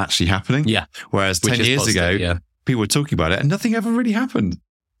start of them actually happening. Yeah. Whereas 10 years ago, people were talking about it and nothing ever really happened.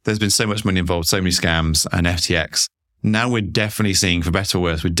 There's been so much money involved, so many scams and FTX. Now we're definitely seeing, for better or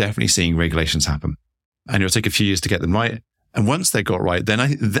worse, we're definitely seeing regulations happen. And it'll take a few years to get them right. And once they got right, then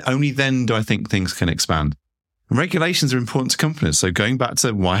only then do I think things can expand. And regulations are important to companies. So going back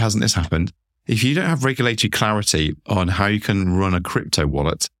to why hasn't this happened? If you don't have regulatory clarity on how you can run a crypto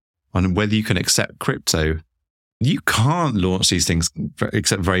wallet, on whether you can accept crypto, you can't launch these things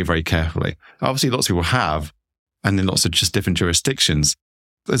except very, very carefully. Obviously, lots of people have, and in lots of just different jurisdictions.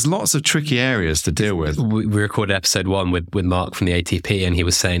 There's lots of tricky areas to deal with. We recorded episode 1 with Mark from the ATP, and he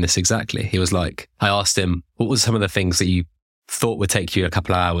was saying this exactly. He was like, I asked him, what was some of the things that you thought would take you a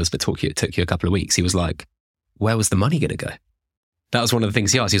couple of hours, but took you a couple of weeks? He was like, where was the money going to go? That was one of the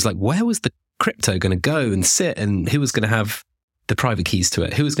things he asked. He was like, where was the crypto going to go and sit, and who was going to have the private keys to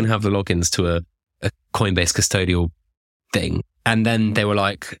it? Who was going to have the logins to a Coinbase custodial thing? And then they were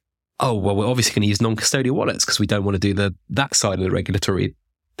like, oh, well, we're obviously going to use non-custodial wallets because we don't want to do that side of the regulatory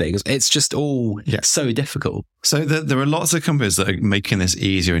things. It's just all so difficult. So there are lots of companies that are making this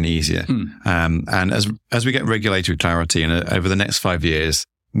easier and easier. And as we get regulatory clarity, and over the next 5 years,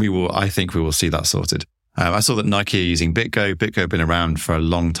 I think we will see that sorted. I saw that Nike are using BitGo. BitGo have been around for a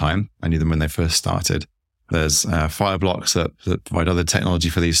long time. I knew them when they first started. There's Fireblocks that provide other technology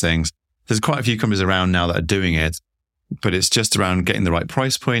for these things. There's quite a few companies around now that are doing it, but it's just around getting the right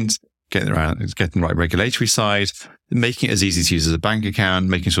price point, getting the right regulatory side, making it as easy to use as a bank account,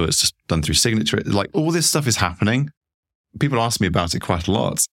 making sure it's just done through signature. Like all this stuff is happening. People ask me about it quite a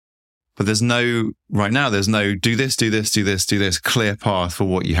lot, but there's no do this clear path for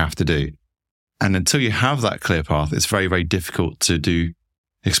what you have to do. And until you have that clear path, it's very, very difficult to do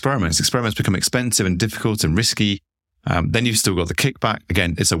experiments. Experiments become expensive and difficult and risky. Then you've still got the kickback.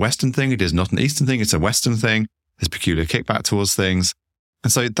 Again, it's a Western thing. It is not an Eastern thing. It's a Western thing. There's peculiar kickback towards things.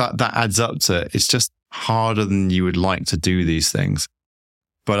 And so that adds up to, it's just harder than you would like to do these things.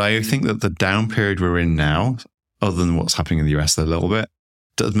 But I think that the down period we're in now, other than what's happening in the US a little bit,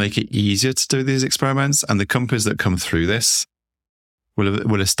 does make it easier to do these experiments. And the companies that come through this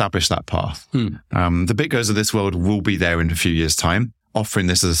will establish that path. The BitGos of this world will be there in a few years' time, offering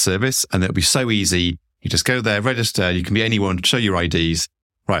this as a service. And it'll be so easy. You just go there, register. You can be anyone, show your IDs.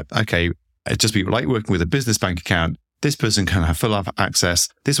 Right. Okay. It'd just be like working with a business bank account. This person can have full access.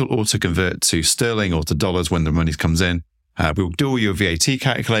 This will auto convert to sterling or to dollars when the money comes in. We'll do all your VAT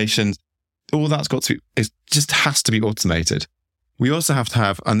calculations. All that's got to be, it just has to be automated. We also have to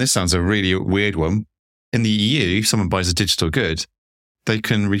have, and this sounds a really weird one, in the EU, if someone buys a digital good, they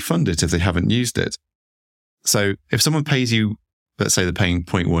can refund it if they haven't used it. So if someone pays you, let's say they're paying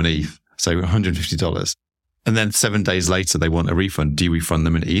 0.1 ETH, so $150, and then 7 days later they want a refund, do you refund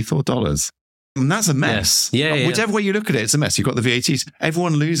them in ETH or dollars? And that's a mess. Yeah. Whichever way you look at it, it's a mess. You've got the VATs.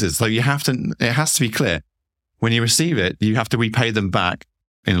 Everyone loses. So it has to be clear. When you receive it, you have to repay them back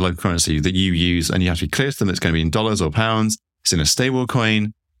in a local currency that you use, and you have to be clear to them it's going to be in dollars or pounds. It's in a stable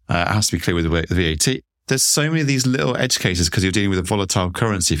coin. It has to be clear with the VAT. There's so many of these little edge cases because you're dealing with a volatile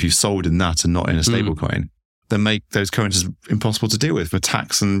currency. If you've sold in that and not in a stable coin, then make those currencies impossible to deal with from a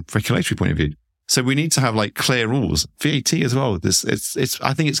tax and regulatory point of view. So we need to have like clear rules. VAT as well.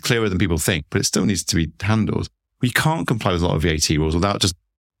 I think it's clearer than people think, but it still needs to be handled. We can't comply with a lot of VAT rules without just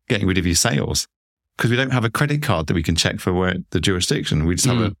getting rid of your sales because we don't have a credit card that we can check for where the jurisdiction. We just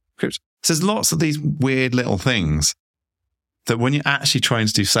have a crypto. So there's lots of these weird little things that when you're actually trying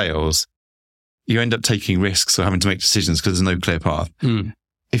to do sales, you end up taking risks or having to make decisions because there's no clear path.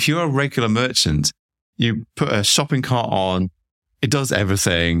 If you're a regular merchant, you put a shopping cart on, it does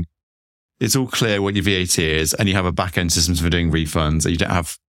everything. It's all clear what your VAT is, and you have a back-end system for doing refunds. And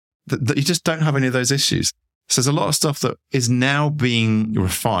you just don't have any of those issues. So there's a lot of stuff that is now being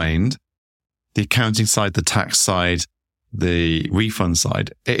refined. The accounting side, the tax side, the refund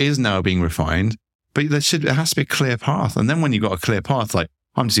side, it is now being refined, but it has to be a clear path. And then when you've got a clear path, like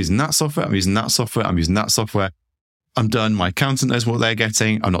I'm just using that software, I'm using that software, I'm using that software. I'm done. My accountant knows what they're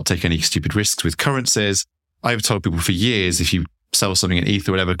getting. I'm not taking any stupid risks with currencies. I've told people for years, if you sell something in ETH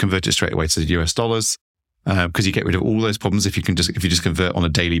or whatever, convert it straight away to the US dollars, because you get rid of all those problems if you just convert on a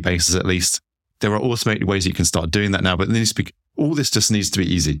daily basis at least. There are automated ways you can start doing that now, but all this just needs to be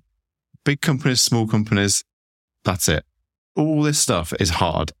easy. Big companies, small companies, that's it. All this stuff is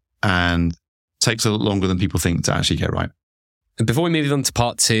hard and takes a lot longer than people think to actually get right. Before we move on to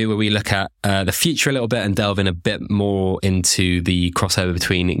part 2, where we look at the future a little bit and delve in a bit more into the crossover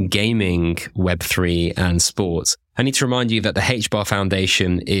between gaming, Web3 and sports, I need to remind you that the HBAR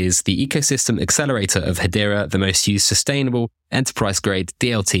Foundation is the ecosystem accelerator of Hedera, the most used sustainable enterprise-grade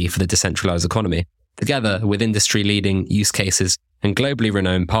DLT for the decentralized economy. Together with industry-leading use cases and globally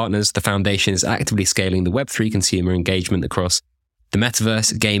renowned partners, the foundation is actively scaling the Web3 consumer engagement across the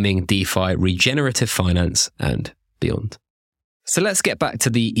metaverse, gaming, DeFi, regenerative finance, and beyond. So let's get back to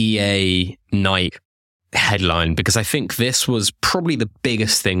the EA Nike headline, because I think this was probably the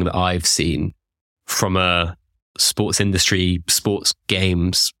biggest thing that I've seen from a sports industry, sports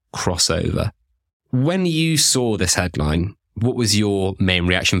games crossover. When you saw this headline, what was your main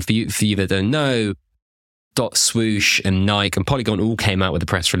reaction? For you that don't know, .swoosh and Nike and Polygon all came out with a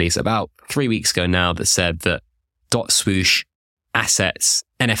press release about 3 weeks ago now that said that .swoosh assets,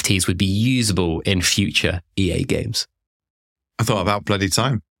 NFTs, would be usable in future EA games. I thought about bloody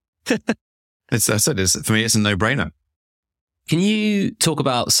time. For me, it's a no-brainer. Can you talk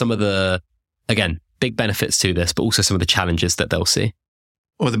about some of the, again, big benefits to this, but also some of the challenges that they'll see?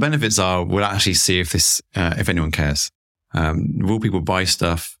 Well, the benefits are we'll actually see if anyone cares. Will people buy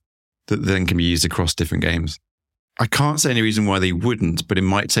stuff that then can be used across different games? I can't say any reason why they wouldn't, but it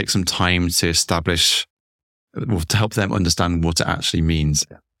might take some time to establish, to help them understand what it actually means.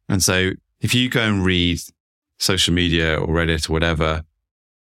 And so if you go and read social media or Reddit or whatever,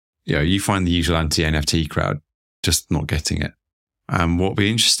 you find the usual anti-NFT crowd just not getting it. What will be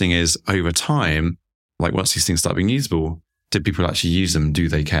interesting is over time, like once these things start being usable, do people actually use them? Do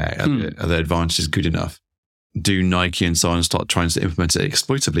they care? Are their advantages good enough? Do Nike and so on start trying to implement it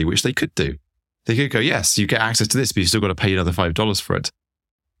exploitably, which they could do? They could go, yes, you get access to this, but you still got to pay another $5 for it.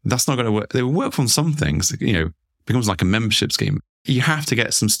 That's not going to work. They will work on some things, it becomes like a membership scheme. You have to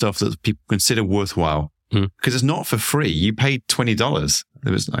get some stuff that people consider worthwhile. Because it's not for free. You paid $20.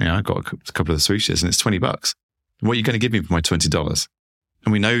 I got a couple of the swooshes and it's $20. What are you going to give me for my $20?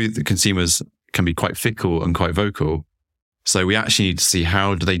 And we know that consumers can be quite fickle and quite vocal. So we actually need to see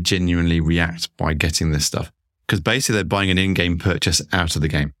how do they genuinely react by getting this stuff. Because basically they're buying an in-game purchase out of the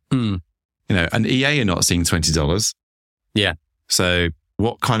game. And EA are not seeing $20. Yeah. So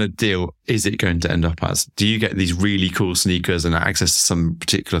what kind of deal is it going to end up as? Do you get these really cool sneakers and access to some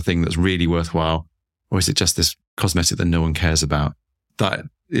particular thing that's really worthwhile? Or is it just this cosmetic that no one cares about? that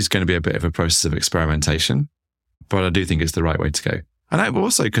is going to be a bit of a process of experimentation, but I do think it's the right way to go. And I've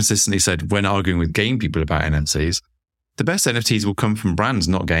also consistently said, when arguing with game people about NFTs, the best NFTs will come from brands,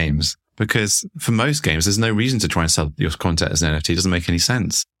 not games. Because for most games, there's no reason to try and sell your content as an NFT. It doesn't make any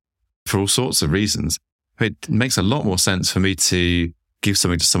sense for all sorts of reasons. It makes a lot more sense for me to give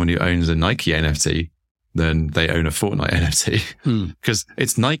something to someone who owns a Nike NFT than they own a Fortnite NFT. Because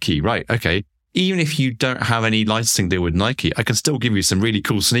it's Nike, right? Okay. Even if you don't have any licensing deal with Nike, I can still give you some really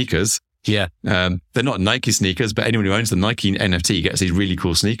cool sneakers. Yeah. They're not Nike sneakers, but anyone who owns the Nike NFT gets these really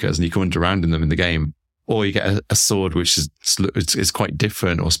cool sneakers and you can wander around in them in the game. Or you get a sword which is quite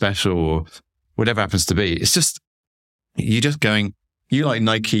different or special or whatever happens to be. It's just, you're just going, you like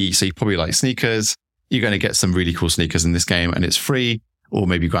Nike, so you probably like sneakers. You're going to get some really cool sneakers in this game and it's free. Or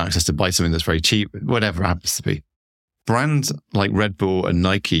maybe you've got access to buy something that's very cheap, whatever it happens to be. Brands like Red Bull and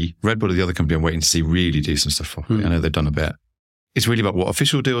Nike, Red Bull are the other company I'm waiting to see really do some stuff for. I know they've done a bit. It's really about what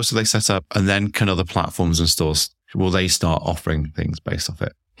official deals do they set up, and then can other platforms and stores, will they start offering things based off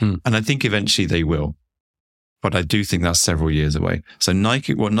it? And I think eventually they will. But I do think that's several years away. So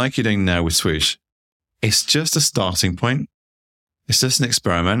Nike, what Nike are doing now with Swoosh, it's just a starting point. It's just an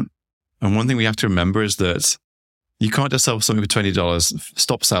experiment. And one thing we have to remember is that you can't just sell something for $20,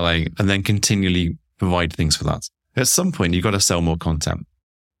 stop selling, and then continually provide things for that. At some point, you've got to sell more content.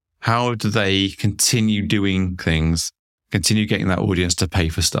 How do they continue doing things, continue getting that audience to pay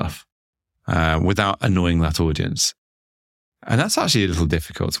for stuff without annoying that audience? And that's actually a little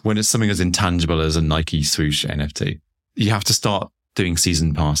difficult when it's something as intangible as a Nike Swoosh NFT. You have to start doing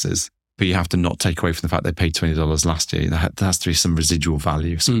season passes, but you have to not take away from the fact they paid $20 last year. There has to be some residual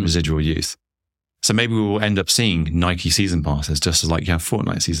value, some residual use. So maybe we will end up seeing Nike season passes, just as like you have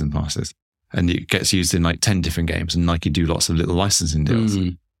Fortnite season passes. And it gets used in like 10 different games, and Nike do lots of little licensing deals.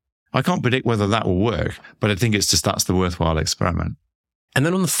 I can't predict whether that will work, but I think it's just, that's the worthwhile experiment. And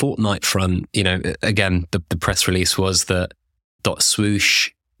then on the Fortnite front, again, the press release was that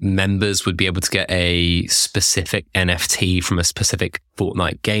 .swoosh members would be able to get a specific NFT from a specific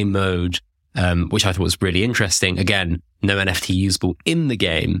Fortnite game mode, which I thought was really interesting. Again, no NFT usable in the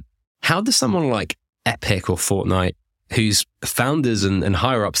game. How does someone like Epic or Fortnite, whose founders and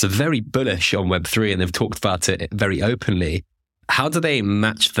higher-ups are very bullish on Web3 and they've talked about it very openly, how do they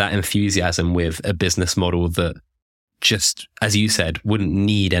match that enthusiasm with a business model that just, as you said, wouldn't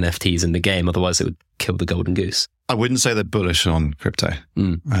need NFTs in the game? Otherwise, it would kill the golden goose. I wouldn't say they're bullish on crypto.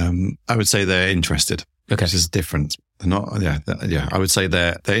 I would say they're interested, which is different. They're not, I would say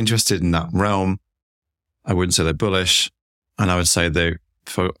they're interested in that realm. I wouldn't say they're bullish. And I would say they're,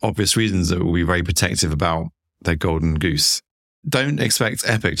 for obvious reasons, that will be very protective about their golden goose. Don't expect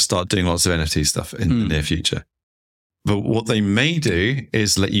Epic to start doing lots of NFT stuff in the near future. But what they may do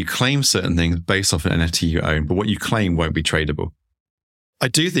is let you claim certain things based off an NFT you own, but what you claim won't be tradable. I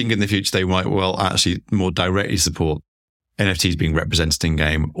do think in the future they might well actually more directly support NFTs being represented in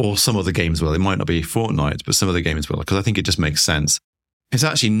game, or some other games will. It might not be Fortnite, but some other games will, because I think it just makes sense. It's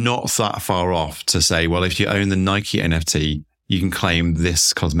actually not that far off to say, well, if you own the Nike NFT, you can claim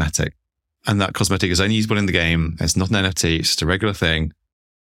this cosmetic. And that cosmetic is only usable in the game. It's not an NFT. It's just a regular thing.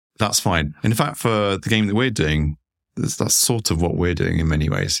 That's fine. And in fact, for the game that we're doing, that's sort of what we're doing in many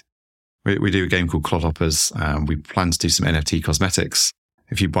ways. We do a game called Clodhoppers. We plan to do some NFT cosmetics.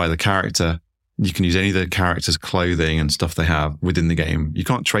 If you buy the character, you can use any of the character's clothing and stuff they have within the game. You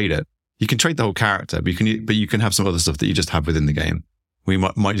can't trade it. You can trade the whole character, but you can have some other stuff that you just have within the game. We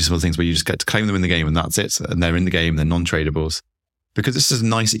might do some other things where you just get to claim them in the game and that's it. And they're in the game, they're non-tradables. Because this is a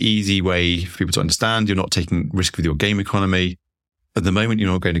nice, easy way for people to understand. You're not taking risk with your game economy. At the moment,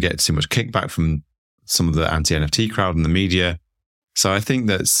 you're not going to get too much kickback from some of the anti-NFT crowd and the media. So I think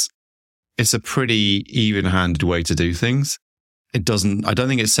it's a pretty even-handed way to do things. I don't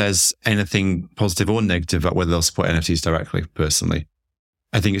think it says anything positive or negative about whether they'll support NFTs directly, personally.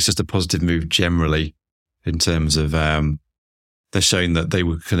 I think it's just a positive move generally in terms of they're showing that they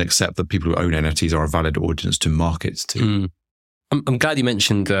can accept that people who own NFTs are a valid audience to market to. I'm glad you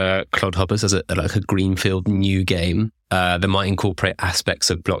mentioned Clodhoppers as a greenfield new game that might incorporate aspects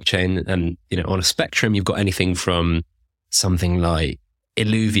of blockchain. And, on a spectrum, you've got anything from something like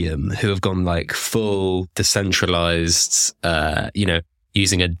Illuvium, who have gone like full decentralized,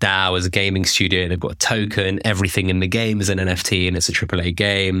 using a DAO as a gaming studio. They've got a token. Everything in the game is an NFT and it's a AAA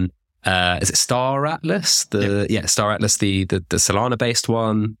game. Is it Star Atlas? Star Atlas, the Solana-based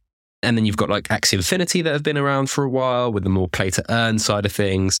one. And then you've got like Axie Infinity that have been around for a while with the more play to earn side of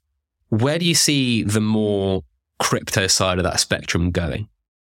things. Where do you see the more crypto side of that spectrum going?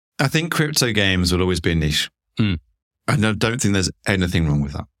 I think crypto games will always be a niche. And I don't think there's anything wrong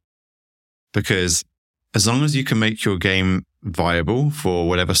with that. Because as long as you can make your game viable for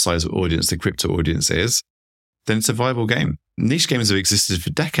whatever size of audience the crypto audience is, then it's a viable game. Niche games have existed for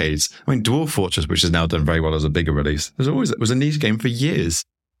decades. I mean, Dwarf Fortress, which has now done very well as a bigger release, it was a niche game for years.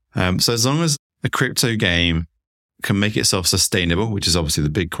 So as long as a crypto game can make itself sustainable, which is obviously the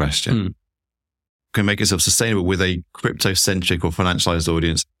big question, can make itself sustainable with a crypto-centric or financialized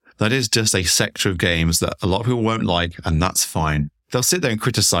audience, that is just a sector of games that a lot of people won't like, and that's fine. They'll sit there and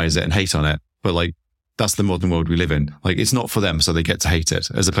criticize it and hate on it, but like, that's the modern world we live in. Like, it's not for them, so they get to hate it,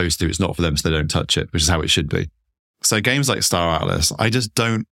 as opposed to it's not for them, so they don't touch it, which is how it should be. So games like Star Atlas, I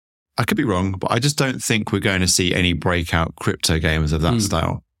could be wrong, but I just don't think we're going to see any breakout crypto games of that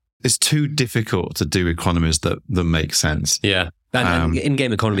style. It's too difficult to do economies that make sense. Yeah. And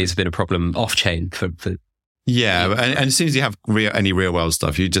in-game economy has been a problem off-chain for yeah. And as soon as you have any real-world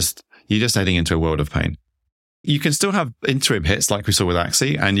stuff, you're just heading into a world of pain. You can still have interim hits like we saw with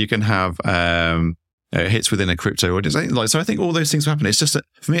Axie, and you can have hits within a crypto audience. So I think all those things happen. It's just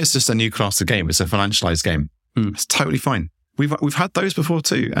for me, it's just a new class of game. It's a financialized game. It's totally fine. We've had those before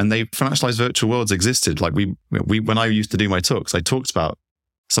too, and they financialized virtual worlds existed. Like we when I used to do my talks, I talked about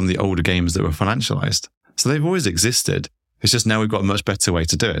some of the older games that were financialized. So they've always existed. It's just now we've got a much better way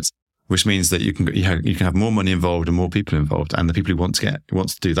to do it, which means that you can have more money involved and more people involved, and the people who want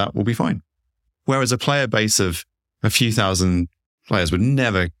to do that will be fine. Whereas a player base of a few thousand players would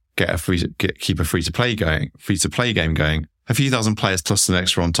never keep a free to play game going. A few thousand players plus an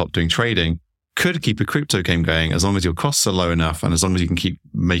extra on top doing trading could keep a crypto game going as long as your costs are low enough and as long as you can keep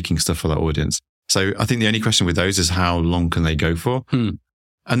making stuff for that audience. So I think the only question with those is how long can they go for?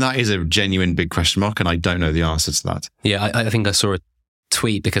 And that is a genuine big question mark, and I don't know the answer to that. Yeah, I think I saw a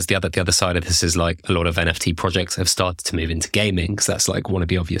tweet, because the other side of this is like a lot of NFT projects have started to move into gaming, because that's like one of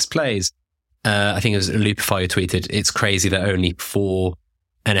the obvious plays. I think it was Lupify who tweeted, it's crazy that only 4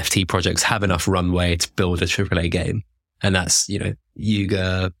 NFT projects have enough runway to build a AAA game. And that's,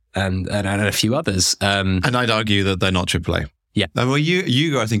 Yuga and a few others. And I'd argue that they're not AAA. Yeah. Well,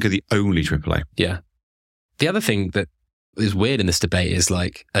 Yuga, I think, are the only AAA. Yeah. The other thing that is weird in this debate is,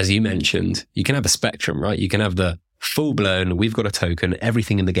 like, as you mentioned, you can have a spectrum, right? You can have the full-blown, we've got a token,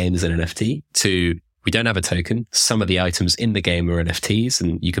 everything in the game is an NFT, to we don't have a token. Some of the items in the game are NFTs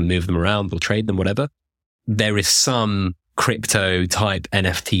and you can move them around or trade them, whatever. There is some crypto type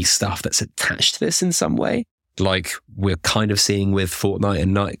NFT stuff that's attached to this in some way, like we're kind of seeing with Fortnite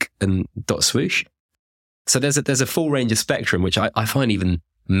and Nike and .swoosh. So there's a full range of spectrum, which I find even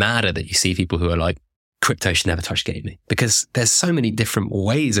madder that you see people who are like, crypto should never touch gaming, because there's so many different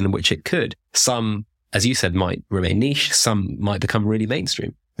ways in which it could. Some, as you said, might remain niche. Some might become really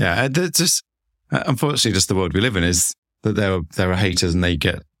mainstream. Yeah, just unfortunately, just the world we live in is that there are haters and they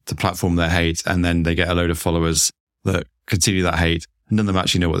get to platform their hate, and then they get a load of followers that continue that hate, and none of them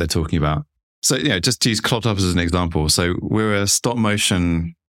actually know what they're talking about. So, just to use Clodhoppers as an example. So we're a stop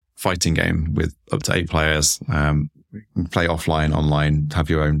motion fighting game with up to 8 players. You can play offline, online, have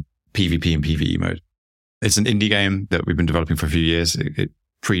your own PvP and PvE mode. It's an indie game that we've been developing for a few years. It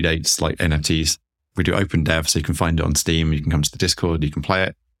predates like NFTs. We do open dev, so you can find it on Steam. You can come to the Discord, you can play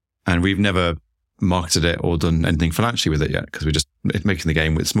it. And we've never marketed it or done anything financially with it yet, because we're just making the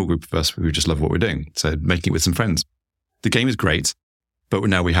game with a small group of us who just love what we're doing. So making it with some friends. The game is great, but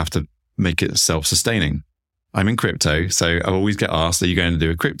now we have to make it self-sustaining. I'm in crypto, so I always get asked, are you going to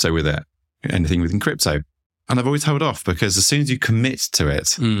do a crypto with it? Anything within crypto? And I've always held off, because as soon as you commit to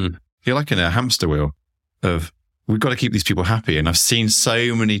it, you're like in a hamster wheel of, we've got to keep these people happy. And I've seen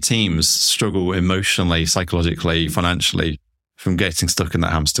so many teams struggle emotionally, psychologically, financially from getting stuck in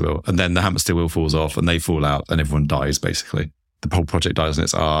that hamster wheel. And then the hamster wheel falls off and they fall out and everyone dies, basically. The whole project dies on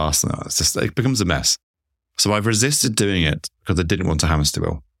its arse. It becomes a mess. So I've resisted doing it because I didn't want a hamster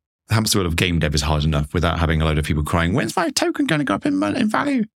wheel. The hamster wheel of game dev is hard enough without having a load of people crying, when's my token going to go up in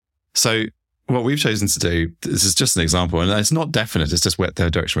value? So what we've chosen to do, this is just an example, and it's not definite, it's just where the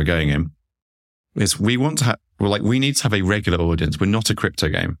direction we're going in, is we need to have a regular audience. We're not a crypto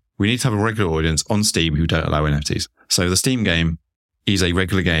game. We need to have a regular audience on Steam who don't allow NFTs. So the Steam game is a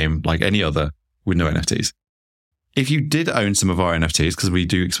regular game like any other with no NFTs. If you did own some of our NFTs, because we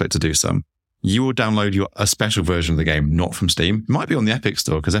do expect to do some, you will download a special version of the game, not from Steam. It might be on the Epic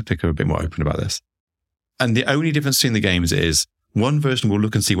store, because Epic are a bit more open about this. And the only difference between the games is one version will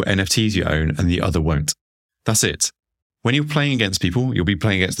look and see what NFTs you own and the other won't. That's it. When you're playing against people, you'll be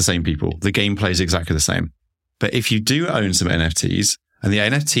playing against the same people. The gameplay is exactly the same. But if you do own some NFTs, and the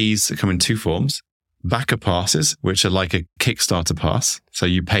NFTs come in 2 forms, backer passes, which are like a Kickstarter pass. So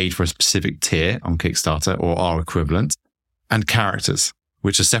you paid for a specific tier on Kickstarter or our equivalent, and characters,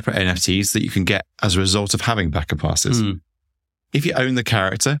 which are separate NFTs that you can get as a result of having backer passes. If you own the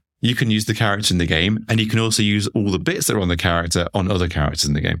character, you can use the character in the game, and you can also use all the bits that are on the character on other characters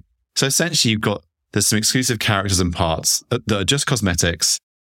in the game. So essentially, there's some exclusive characters and parts that are just cosmetics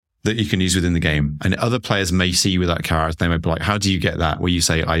that you can use within the game. And other players may see you with that character. They might be like, how do you get that? Where you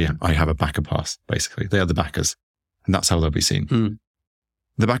say, I have a backer pass, basically. They are the backers. And that's how they'll be seen.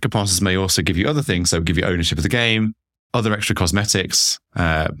 The backer passes may also give you other things. So give you ownership of the game, other extra cosmetics,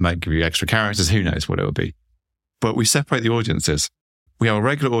 might give you extra characters. Who knows what it will be. But we separate the audiences. We have a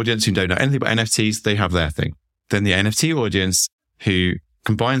regular audience who don't know anything about NFTs. They have their thing. Then the NFT audience who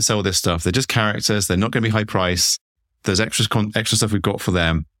can buy and sell this stuff. They're just characters. They're not going to be high price. There's extra stuff we've got for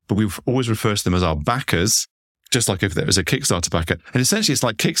them. But we always refer to them as our backers, just like if there was a Kickstarter backer. And essentially it's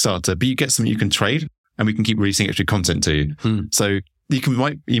like Kickstarter, but you get something you can trade and we can keep releasing extra content to you. So you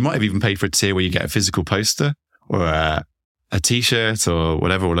might have even paid for a tier where you get a physical poster or a t-shirt or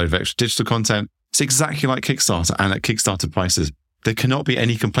whatever, or a load of extra digital content. It's exactly like Kickstarter and at Kickstarter prices. There cannot be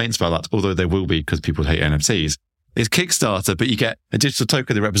any complaints about that, although there will be because people hate NFTs. It's Kickstarter, but you get a digital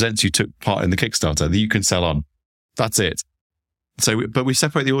token that represents you took part in the Kickstarter that you can sell on. That's it. So, but we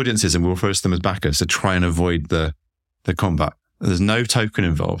separate the audiences and we'll refer to them as backers to try and avoid the combat. There's no token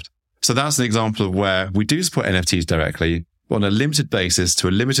involved. So that's an example of where we do support NFTs directly, but on a limited basis to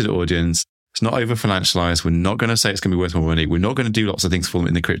a limited audience. It's not over financialized. We're not going to say it's going to be worth more money. We're not going to do lots of things for them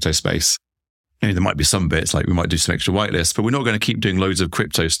in the crypto space. There might be some bits, like we might do some extra whitelists, but we're not going to keep doing loads of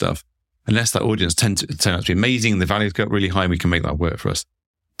crypto stuff unless that audience turn out to be amazing and the values go up really high and we can make that work for us.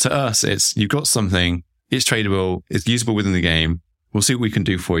 To us, it's you've got something, it's tradable, it's usable within the game. We'll see what we can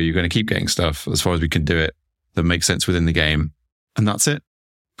do for you. You're going to keep getting stuff as far as we can do it that makes sense within the game. And that's it.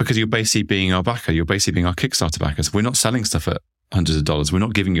 Because you're basically being our backer. You're basically being our Kickstarter backers. We're not selling stuff at hundreds of dollars. We're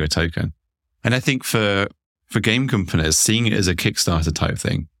not giving you a token. And I think for game companies, seeing it as a Kickstarter type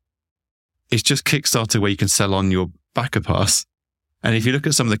thing, it's just Kickstarter where you can sell on your backer pass. And if you look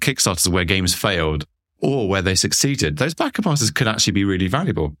at some of the Kickstarters where games failed or where they succeeded, those backer passes could actually be really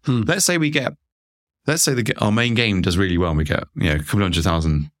valuable. Let's say our main game does really well and we get a couple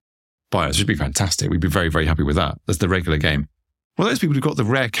 100,000 buyers, which would be fantastic. We'd be very, very happy with that. That's the regular game. Well, those people who've got the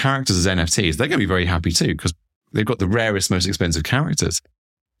rare characters as NFTs, they're going to be very happy too because they've got the rarest, most expensive characters.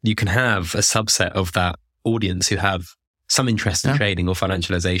 You can have a subset of that audience who have some interest in trading or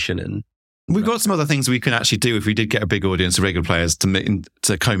financialization. And we've got some other things we can actually do if we did get a big audience of regular players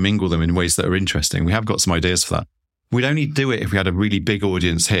to commingle them in ways that are interesting. We have got some ideas for that. We'd only do it if we had a really big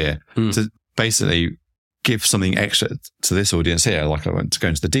audience here to basically give something extra to this audience here. Like I won't go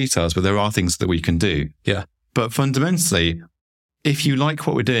into the details, but there are things that we can do. Yeah. But fundamentally, if you like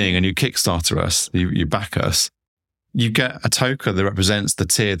what we're doing and you Kickstarter us, you back us, you get a token that represents the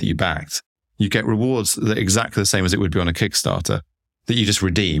tier that you backed. You get rewards that are exactly the same as it would be on a Kickstarter that you just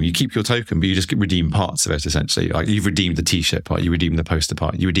redeem. You keep your token, but you just redeem parts of it, essentially. Like you've redeemed the t-shirt part, you redeem the poster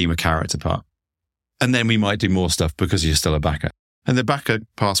part, you redeem a character part. And then we might do more stuff because you're still a backer. And the backer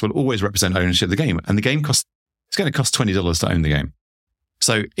pass will always represent ownership of the game. And the game it's going to cost $20 to own the game.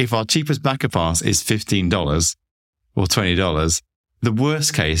 So if our cheapest backer pass is $15 or $20, the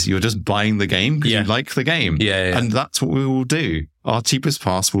worst case, you're just buying the game because you like the game. Yeah. And that's what we will do. Our cheapest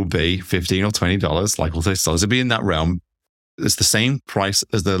pass will be $15 or $20, like all $30. It'll be in that realm. It's the same price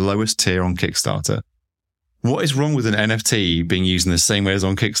as the lowest tier on Kickstarter. What is wrong with an NFT being used in the same way as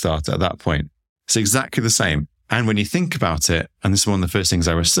on Kickstarter at that point? It's exactly the same. And when you think about it, and this is one of the first things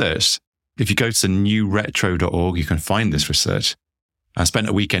I researched, if you go to newretro.org, you can find this research. I spent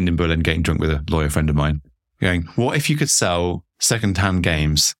a weekend in Berlin getting drunk with a lawyer friend of mine, going, what if you could sell second-hand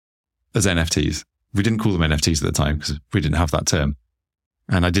games as NFTs? We didn't call them NFTs at the time because we didn't have that term.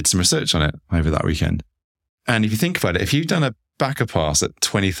 And I did some research on it over that weekend. And if you think about it, if you've done a backer pass at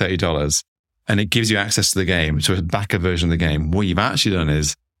 $20, $30 and it gives you access to the game, to a backer version of the game, what you've actually done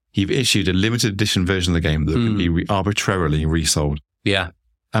is you've issued a limited edition version of the game that can be arbitrarily resold. Yeah.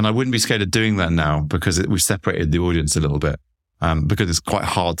 And I wouldn't be scared of doing that now because we've separated the audience a little bit because it's quite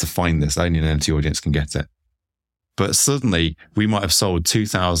hard to find this. Only an NFT audience can get it. But suddenly we might have sold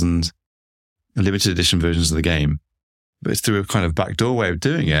 2,000 limited edition versions of the game, but it's through a kind of backdoor way of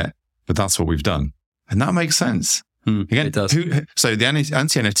doing it. But that's what we've done. And that makes sense. Again, it does. So the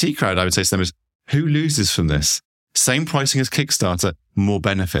anti-NFT crowd, I would say to them is, who loses from this? Same pricing as Kickstarter, more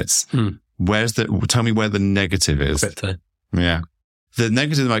benefits. Tell me where the negative is. Crypto. Yeah. The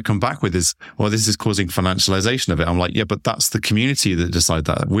negative they might come back with is, well, this is causing financialization of it. I'm like, yeah, but that's the community that decide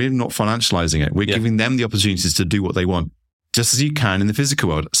that. We're not financializing it. We're giving them the opportunities to do what they want, just as you can in the physical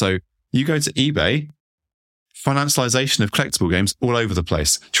world. So you go to eBay, financialization of collectible games all over the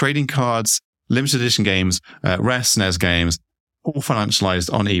place. Trading cards, limited edition games, rare SNES games, all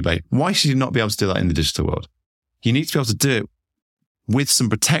financialized on eBay. Why should you not be able to do that in the digital world? You need to be able to do it with some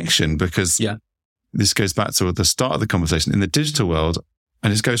protection, because this goes back to the start of the conversation. In the digital world,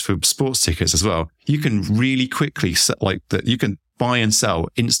 and this goes for sports tickets as well, you can really quickly you can buy and sell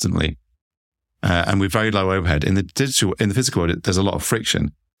instantly, and with very low overhead. In the physical world, there's a lot of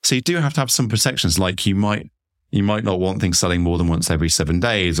friction. So you do have to have some protections, like you might not want things selling more than once every 7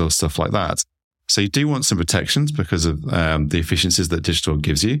 days or stuff like that. So you do want some protections because of the efficiencies that digital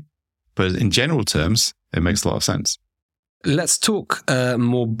gives you. But in general terms, it makes a lot of sense. Let's talk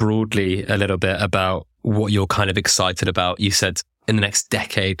more broadly a little bit about what you're kind of excited about. You said in the next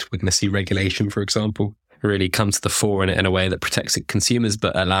decade, we're going to see regulation, for example, really come to the fore in a way that protects consumers,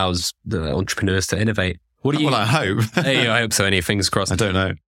 but allows the entrepreneurs to innovate. Well, I hope. Hey, I hope so. Any fingers crossed. I don't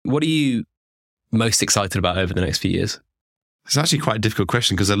know. What are you most excited about over the next few years? It's actually quite a difficult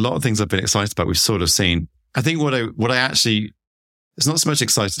question, because a lot of things I've been excited about, we've sort of seen. I think what I actually, it's not so much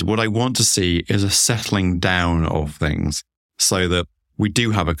excited. What I want to see is a settling down of things, so that we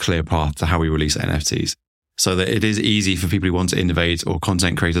do have a clear path to how we release NFTs, so that it is easy for people who want to innovate, or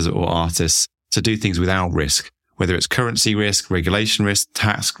content creators or artists, to do things without risk, whether it's currency risk, regulation risk,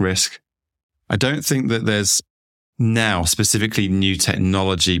 tax risk. I don't think that there's now specifically new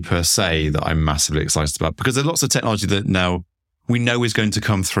technology per se that I'm massively excited about, because there's lots of technology that now we know is going to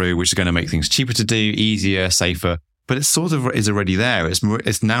come through, which is going to make things cheaper to do, easier, safer, but it sort of is already there.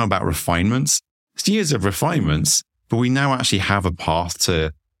 It's now about refinements. It's years of refinements, but we now actually have a path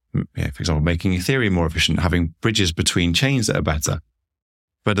to, for example, making Ethereum more efficient, having bridges between chains that are better.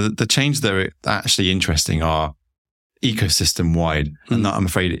 But the changes that are actually interesting are ecosystem wide. And that, I'm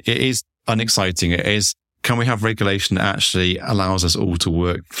afraid, it is unexciting. It is, can we have regulation that actually allows us all to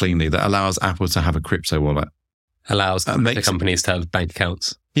work cleanly, that allows Apple to have a crypto wallet? Allows the companies to have bank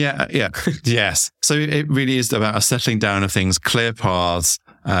accounts. Yeah. Yes. So it really is about a settling down of things, clear paths,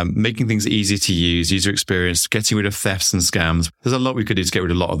 making things easy to use, user experience, getting rid of thefts and scams. There's a lot we could do to get rid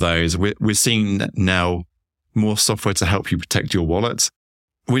of a lot of those. We're seeing now more software to help you protect your wallet.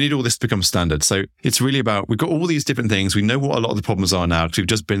 We need all this to become standard. So it's really about, we've got all these different things. We know what a lot of the problems are now, because we've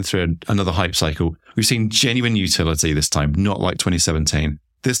just been through another hype cycle. We've seen genuine utility this time, not like 2017.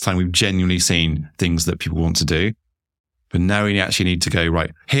 This time we've genuinely seen things that people want to do. But now we actually need to go, right,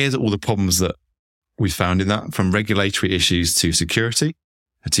 here's all the problems that we found in that, from regulatory issues to security,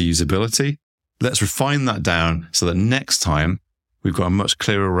 to usability. Let's refine that down so that next time we've got a much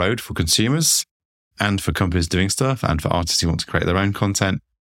clearer road for consumers and for companies doing stuff and for artists who want to create their own content.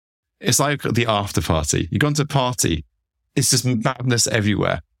 It's like the after party. You've gone to a party, it's just madness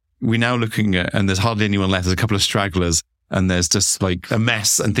everywhere. We're now looking at, and there's hardly anyone left. There's a couple of stragglers, and there's just like a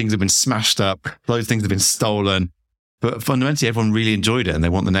mess, and things have been smashed up. Loads of things have been stolen. But fundamentally, everyone really enjoyed it, and they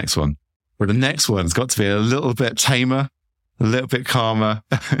want the next one. Well, the next one's got to be a little bit tamer, a little bit calmer.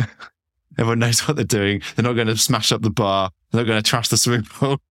 Everyone knows what they're doing. They're not going to smash up the bar. They're not going to trash the swimming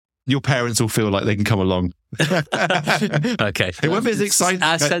pool. Your parents will feel like they can come along. Okay. It won't be as exciting.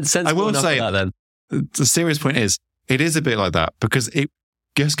 I will say, then. The serious point is, it is a bit like that, because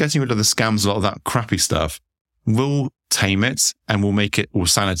just getting rid of the scams, a lot of that crappy stuff, will tame it and will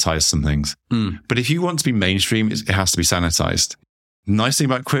sanitize some things. But if you want to be mainstream, it has to be sanitized. The nice thing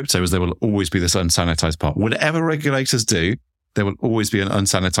about crypto is there will always be this unsanitized part. Whatever regulators do, there will always be an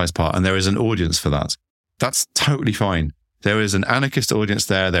unsanitized part, and there is an audience for that. That's totally fine. There is an anarchist audience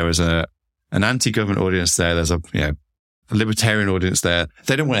there. There is an anti-government audience there. There's a libertarian audience there.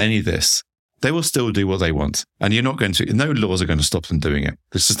 They don't want any of this. They will still do what they want. And no laws are going to stop them doing it.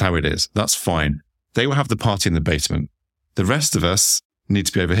 It's just how it is. That's fine. They will have the party in the basement. The rest of us need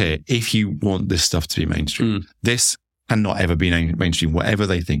to be over here if you want this stuff to be mainstream. This cannot ever be mainstream, whatever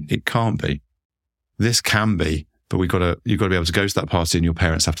they think. It can't be. This can be, but you've got to be able to go to that party, and your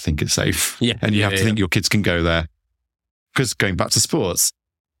parents have to think it's safe. Yeah. And you have to think your kids can go there. Because going back to sports,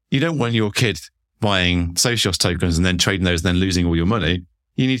 you don't want your kid buying Socios tokens and then trading those and then losing all your money.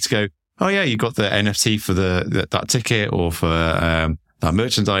 You need to go, oh yeah, you got the NFT for that ticket or for that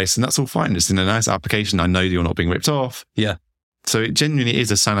merchandise, and that's all fine. It's in a nice application. I know you're not being ripped off. Yeah. So it genuinely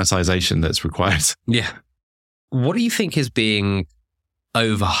is a sanitization that's required. Yeah. What do you think is being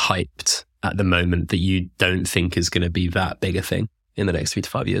overhyped at the moment that you don't think is going to be that big a thing in the next 3 to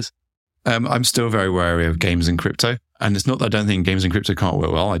 5 years? I'm still very wary of games and crypto. And it's not that I don't think games and crypto can't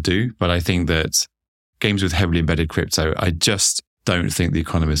work well. I do. But I think that games with heavily embedded crypto, I just don't think the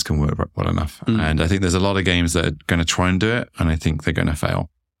economists can work well enough. And I think there's a lot of games that are going to try and do it, and I think they're going to fail.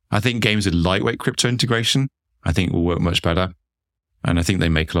 I think games with lightweight crypto integration, I think will work much better. And I think they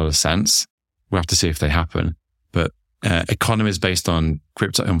make a lot of sense. We'll have to see if they happen. But economies based on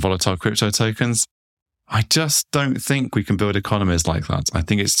crypto and volatile crypto tokens, I just don't think we can build economies like that. I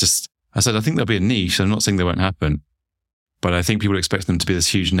think it's just, I think there'll be a niche. I'm not saying they won't happen. But I think people expect them to be this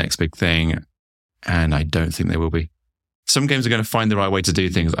huge next big thing. And I don't think they will be. Some games are going to find the right way to do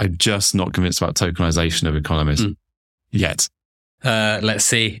things. I'm just not convinced about tokenization of economies yet. Let's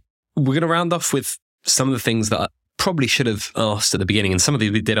see. We're going to round off with some of the things that I probably should have asked at the beginning. And some of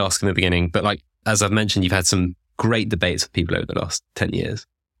these we did ask in the beginning. But like, as I've mentioned, you've had some great debates with people over the last 10 years.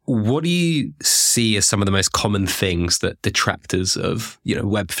 What do you see as some of the most common things that detractors of,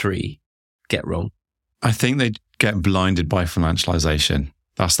 Web3 get wrong? I think they get blinded by financialization.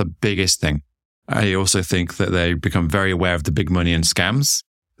 That's the biggest thing. I also think that they become very aware of the big money and scams.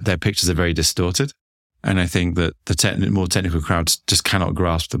 Their pictures are very distorted. And I think that the more technical crowds just cannot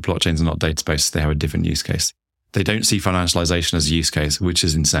grasp that blockchains are not databases. They have a different use case. They don't see financialization as a use case, which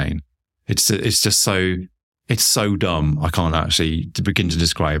is insane. It's just so dumb. I can't actually begin to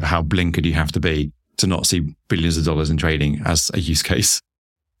describe how blinkered you have to be to not see billions of dollars in trading as a use case.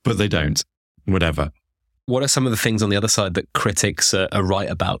 But they don't. Whatever. What are some of the things on the other side that critics are right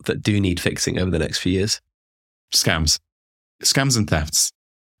about that do need fixing over the next few years? Scams and thefts.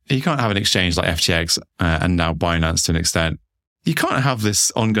 You can't have an exchange like FTX and now Binance to an extent. You can't have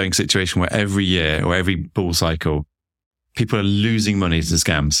this ongoing situation where every year or every bull cycle, people are losing money to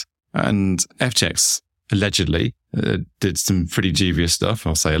scams. And FTX allegedly did some pretty dubious stuff.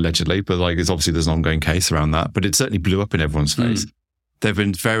 I'll say allegedly, but there's an ongoing case around that. But it certainly blew up in everyone's face. There have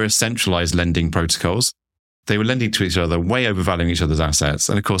been various centralized lending protocols. They were lending to each other, way overvaluing each other's assets.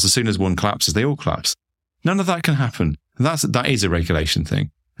 And of course, as soon as one collapses, they all collapse. None of that can happen. That is a regulation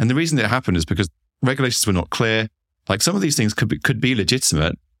thing. And the reason it happened is because regulations were not clear. Like some of these things could be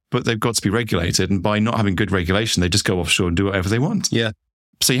legitimate, but they've got to be regulated. And by not having good regulation, they just go offshore and do whatever they want. Yeah.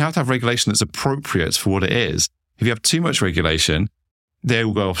 So you have to have regulation that's appropriate for what it is. If you have too much regulation, they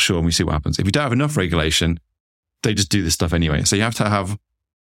will go offshore and we see what happens. If you don't have enough regulation, they just do this stuff anyway. So you have to have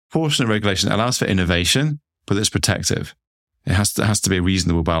proportionate regulation that allows for innovation, but it's protective. It has to be a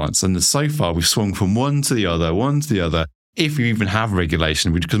reasonable balance. And so far, we've swung from one to the other, if you even have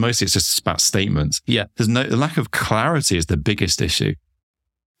regulation, because mostly it's just about statements. Yeah. The lack of clarity is the biggest issue.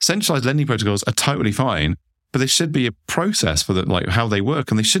 Centralized lending protocols are totally fine, but there should be a process for how they work,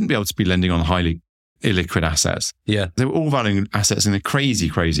 and they shouldn't be able to be lending on highly illiquid assets. Yeah. They were all valuing assets in a crazy,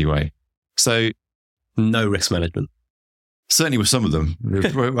 crazy way. So no risk management. Certainly with some of them.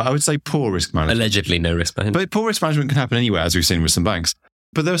 I would say poor risk management. Allegedly no risk management. But poor risk management can happen anywhere, as we've seen with some banks.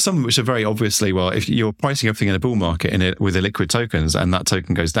 But there are some which are very obviously, if you're pricing everything in a bull market with illiquid tokens and that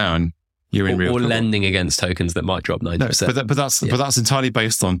token goes down, you're in real trouble. Or lending against tokens that might drop 90%. No, but that's entirely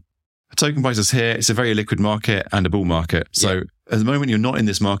based on a token price is here. It's a very illiquid market and a bull market. So at the moment you're not in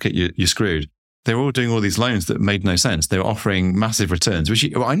this market, you're screwed. They were all doing all these loans that made no sense. They were offering massive returns, which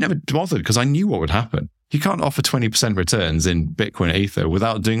I never bothered because I knew what would happen. You can't offer 20% returns in Bitcoin or Ether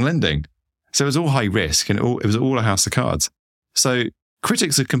without doing lending. So it was all high risk and it was all a house of cards. So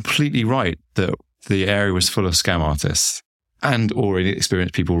critics are completely right that the area was full of scam artists and already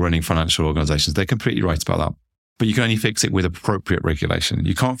experienced people running financial organizations. They're completely right about that. But you can only fix it with appropriate regulation.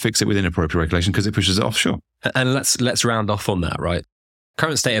 You can't fix it with inappropriate regulation because it pushes it offshore. And let's round off on that, right?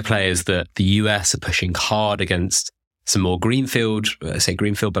 Current state of play is that the US are pushing hard against some more greenfield,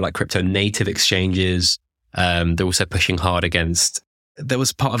 but crypto native exchanges. They're also pushing hard against. There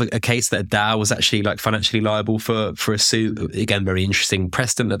was part of a case that a DAO was actually financially liable for a suit. Again, very interesting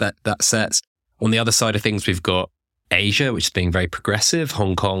precedent that sets. On the other side of things, we've got Asia, which is being very progressive.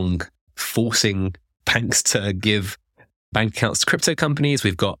 Hong Kong forcing banks to give bank accounts to crypto companies.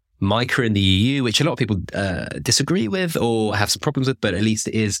 We've got MiCA in the EU, which a lot of people disagree with or have some problems with, but at least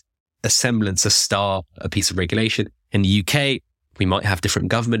it is a semblance, a piece of regulation. In the UK, we might have different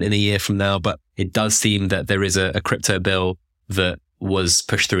government in a year from now, but it does seem that there is a crypto bill that was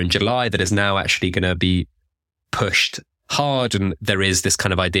pushed through in July that is now actually going to be pushed hard. And there is this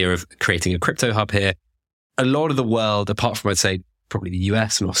kind of idea of creating a crypto hub here. A lot of the world, apart from, I'd say, probably the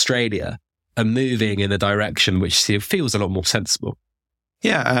US and Australia, are moving in a direction which feels a lot more sensible.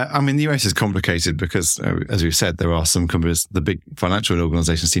 Yeah, the US is complicated because, as we've said, there are some companies, the big financial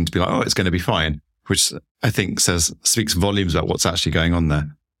organizations seem to be like, oh, it's going to be fine, which I think speaks volumes about what's actually going on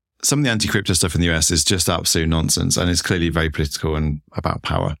there. Some of the anti-crypto stuff in the US is just absolute nonsense and it's clearly very political and about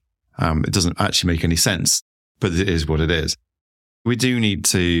power. It doesn't actually make any sense, but it is what it is. We do need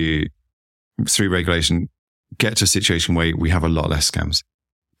to, through regulation, get to a situation where we have a lot less scams.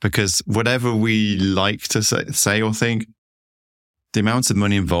 Because whatever we like to say or think, the amount of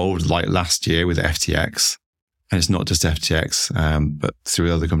money involved, like last year with FTX, and it's not just FTX, but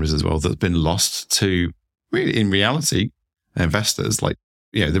through other companies as well, that's been lost to, really, in reality, investors,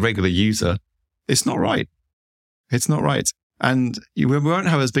 the regular user, it's not right. It's not right. And we won't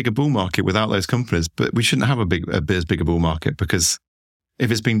have as big a bull market without those companies, but we shouldn't have as big a bull market, because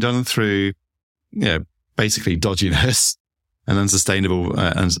if it's been done through, basically dodginess and an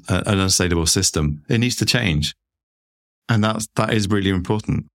unsustainable system, it needs to change. And that is really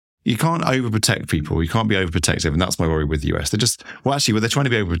important. You can't overprotect people. You can't be overprotective. And that's my worry with the US. They're trying to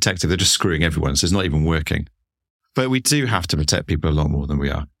be overprotective. They're just screwing everyone. So it's not even working. But we do have to protect people a lot more than we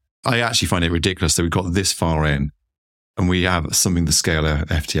are. I actually find it ridiculous that we got this far in and we have something the scale of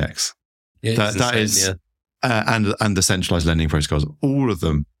FTX. Yeah, and the centralized lending protocols, all of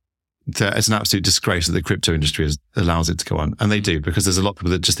them. It's an absolute disgrace that the crypto industry allows it to go on. And they do, because there's a lot of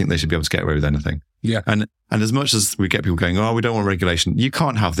people that just think they should be able to get away with anything. Yeah. And as much as we get people going, oh, we don't want regulation, you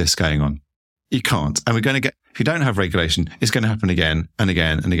can't have this going on. You can't. And if you don't have regulation, it's going to happen again and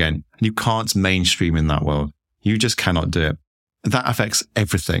again and again. And you can't mainstream in that world. You just cannot do it. That affects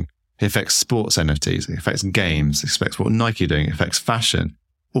everything. It affects sports NFTs. It affects games. It affects what Nike are doing. It affects fashion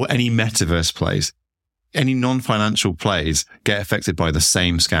or any metaverse plays. Any non-financial plays get affected by the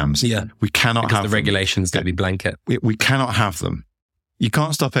same scams. Yeah. We cannot have the regulations going to be blanket. We cannot have them. You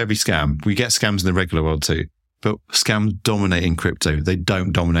can't stop every scam. We get scams in the regular world too, but scams dominate in crypto. They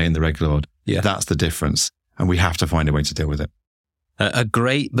don't dominate in the regular world. Yeah. That's the difference. And we have to find a way to deal with it. A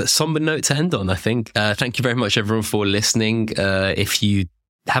great but somber note to end on, I think. Thank you very much, everyone, for listening. If you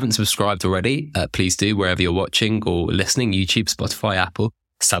haven't subscribed already, please do, wherever you're watching or listening, YouTube, Spotify, Apple,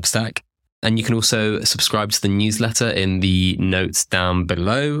 Substack. And you can also subscribe to the newsletter in the notes down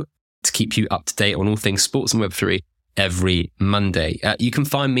below to keep you up to date on all things sports and Web3 every Monday. You can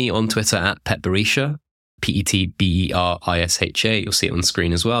find me on Twitter at petberisha, PETBERISHA. You'll see it on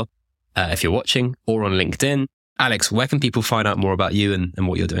screen as well if you're watching, or on LinkedIn. Alex, where can people find out more about you and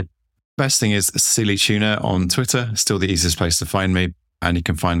what you're doing? Best thing is Sillytuna on Twitter, still the easiest place to find me. And you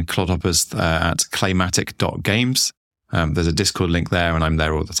can find Clodhoppers at claymatic.games. There's a Discord link there, and I'm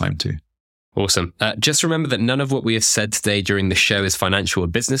there all the time too. Awesome. Just remember that none of what we have said today during the show is financial or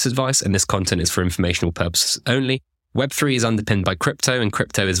business advice, and this content is for informational purposes only. Web3 is underpinned by crypto, and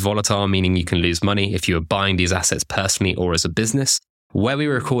crypto is volatile, meaning you can lose money if you are buying these assets personally or as a business. Where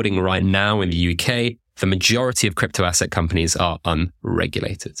we're recording right now in the UK, the majority of crypto asset companies are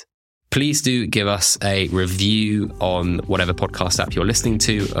unregulated. Please do give us a review on whatever podcast app you're listening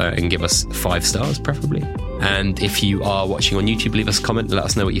to and give us 5 stars, preferably. And if you are watching on YouTube, leave us a comment, let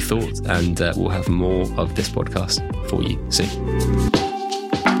us know what you thought, and we'll have more of this podcast for you soon.